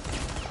right here.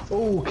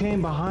 Oh,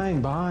 came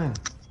behind. No.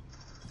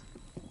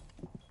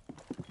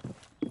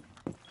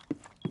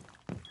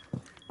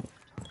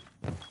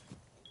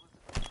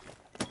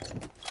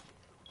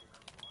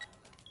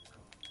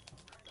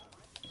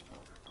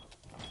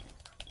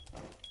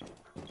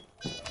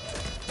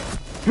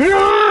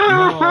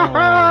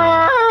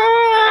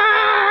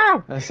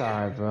 That's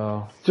alright,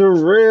 bro.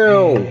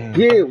 Terrell,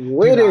 get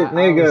with Dude, it,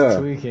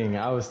 nigga.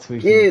 I was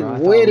tweaking, Get bro. I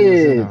thought with we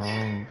was in the it.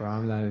 room, bro.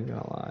 I'm not even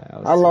gonna lie.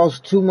 I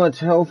lost too much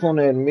health on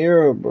that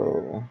mirror,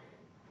 bro.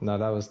 No,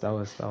 that was on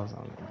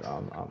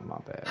my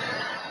bad, bro.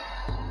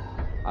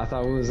 I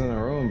thought we was in the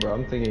room, bro.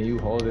 I'm thinking you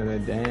holding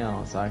it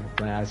down so I can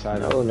play. I tried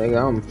to. No,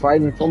 nigga, I'm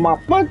fighting for my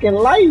fucking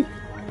life.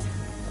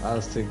 I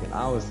was tweaking.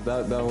 That was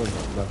definitely,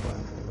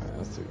 man. I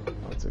was tweaking.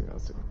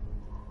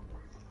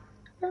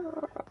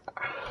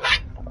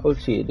 Oh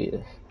shit, it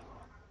is.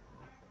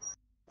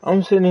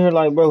 I'm sitting here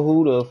like, bro,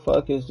 who the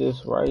fuck is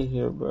this right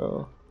here,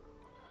 bro?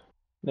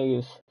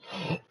 Niggas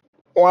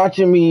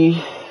watching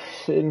me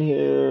sitting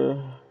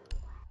here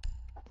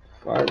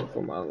fighting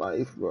for my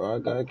life, bro. I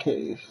got a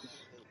case.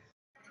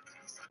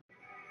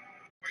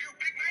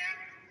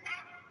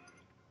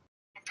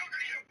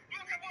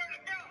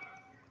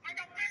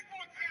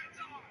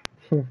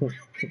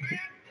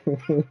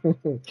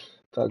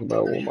 Talk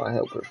about what my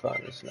helper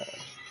finally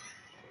smashed.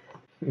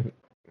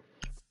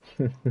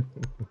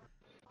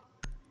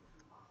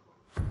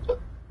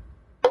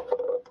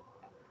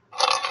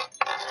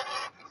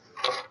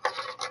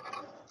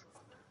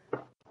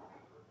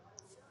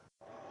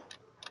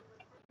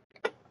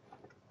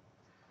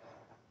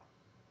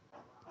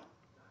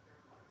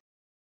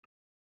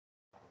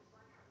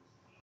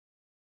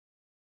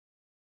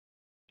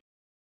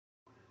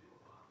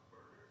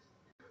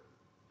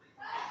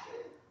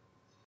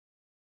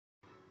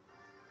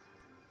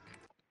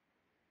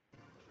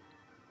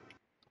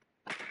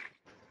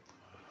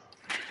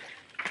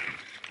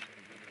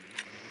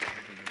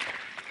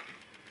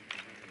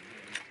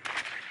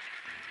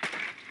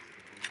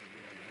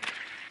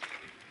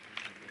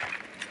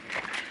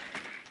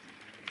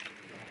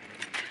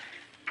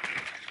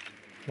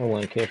 I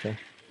went kitchen.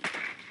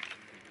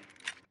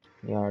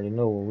 You already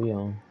know what we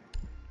on.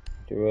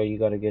 Darrell, you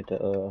gotta get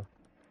the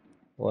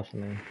what's the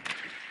name?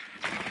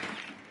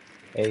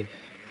 Ace.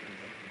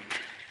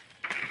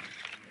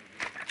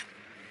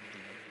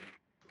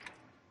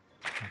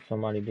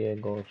 Somebody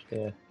did go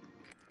upstairs.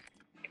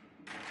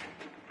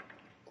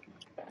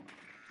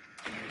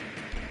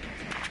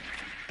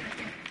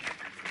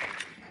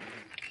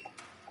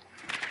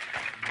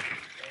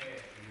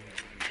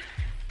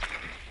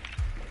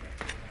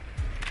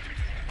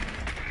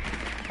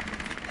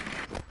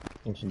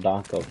 It's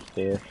Doc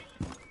upstairs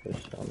for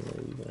some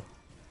reason.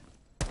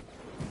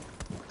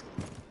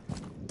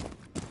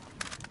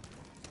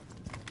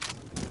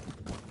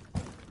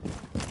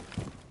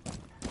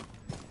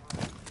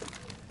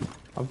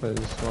 I'm gonna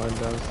just slide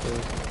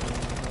downstairs.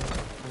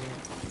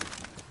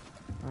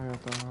 I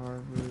got the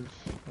hard bridge.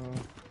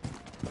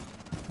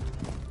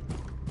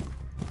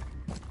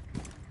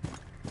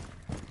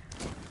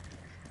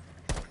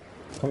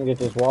 Come get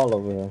this wall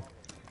over here.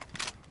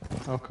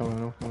 I'm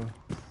coming.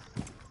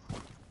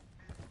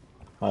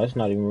 Oh, it's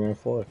not even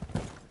reinforced.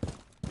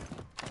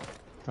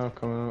 I'm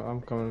coming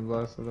to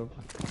blast it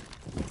open.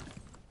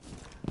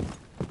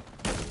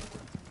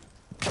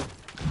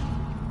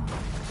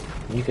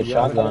 You could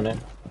shotgun it.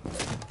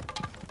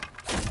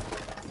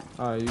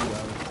 Alright, you got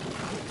it.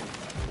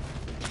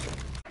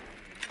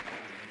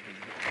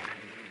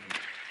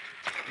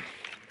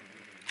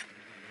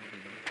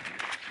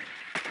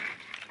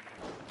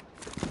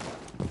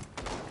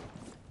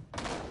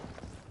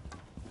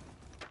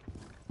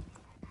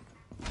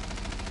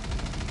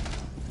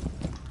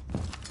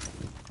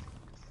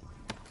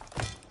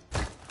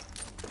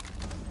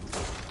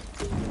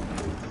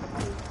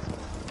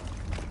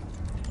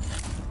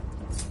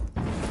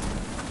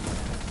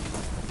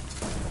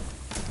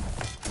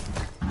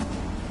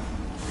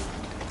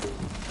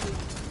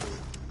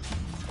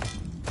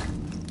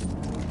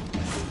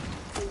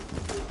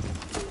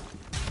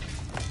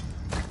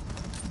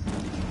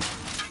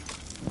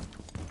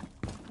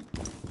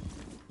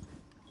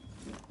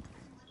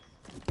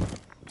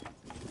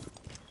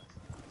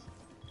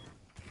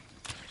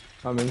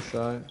 I'm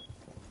inside.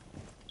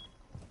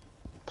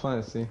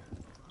 Plant, see.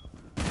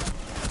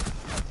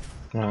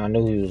 No, I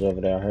knew he was over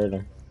there. I heard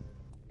him.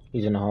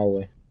 He's in the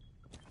hallway.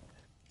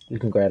 You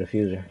can grab the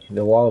fuser.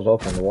 The wall's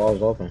open. The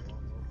wall's open.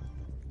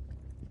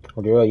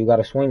 Oh, Darrell, you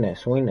gotta swing that.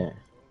 Swing that.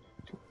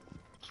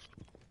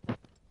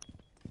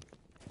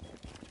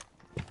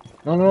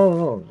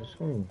 No. Just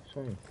swing.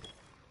 Swing.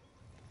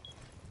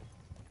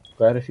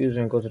 Grab the fuser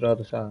and go to the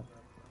other side.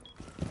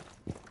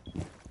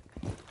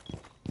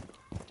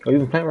 Oh, you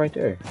can plant right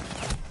there.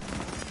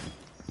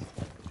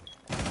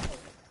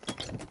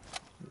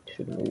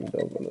 Should have moved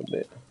over a little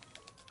bit.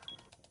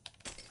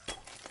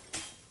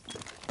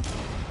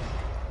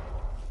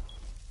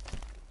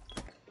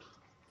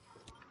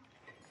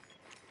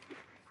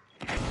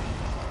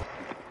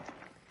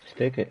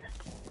 Stick it.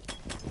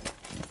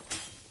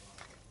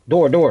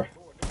 Door.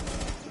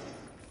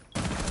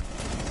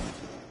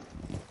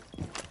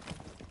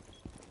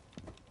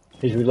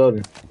 He's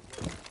reloading.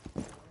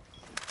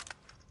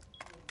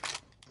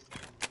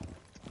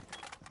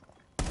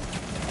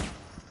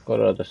 Go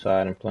to the other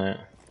side and plant.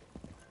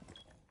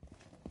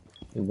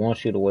 He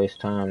wants you to waste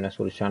time. That's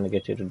what he's trying to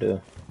get you to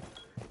do.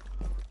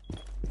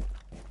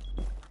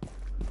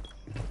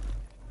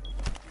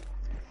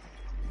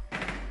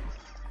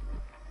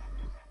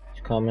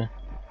 He's coming.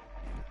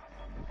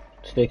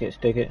 Stick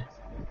it.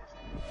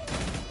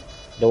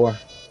 Door.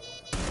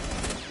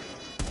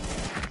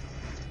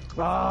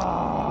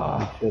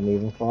 Ah! Shouldn't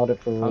even fought it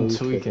for real. I'm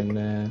tweaking,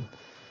 man.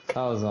 That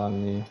was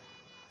on me.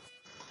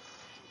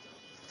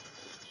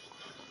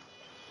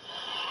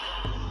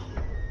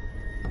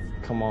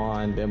 Come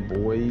on, them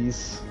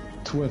boys.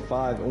 2 and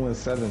 5, 0 and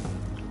 7.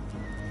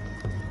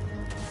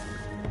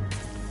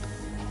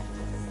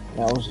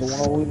 That was the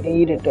one we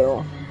needed,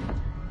 though.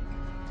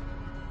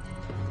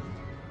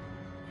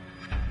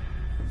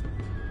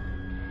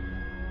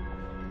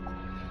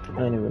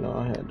 I didn't even know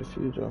I had the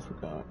fuse. I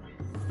forgot.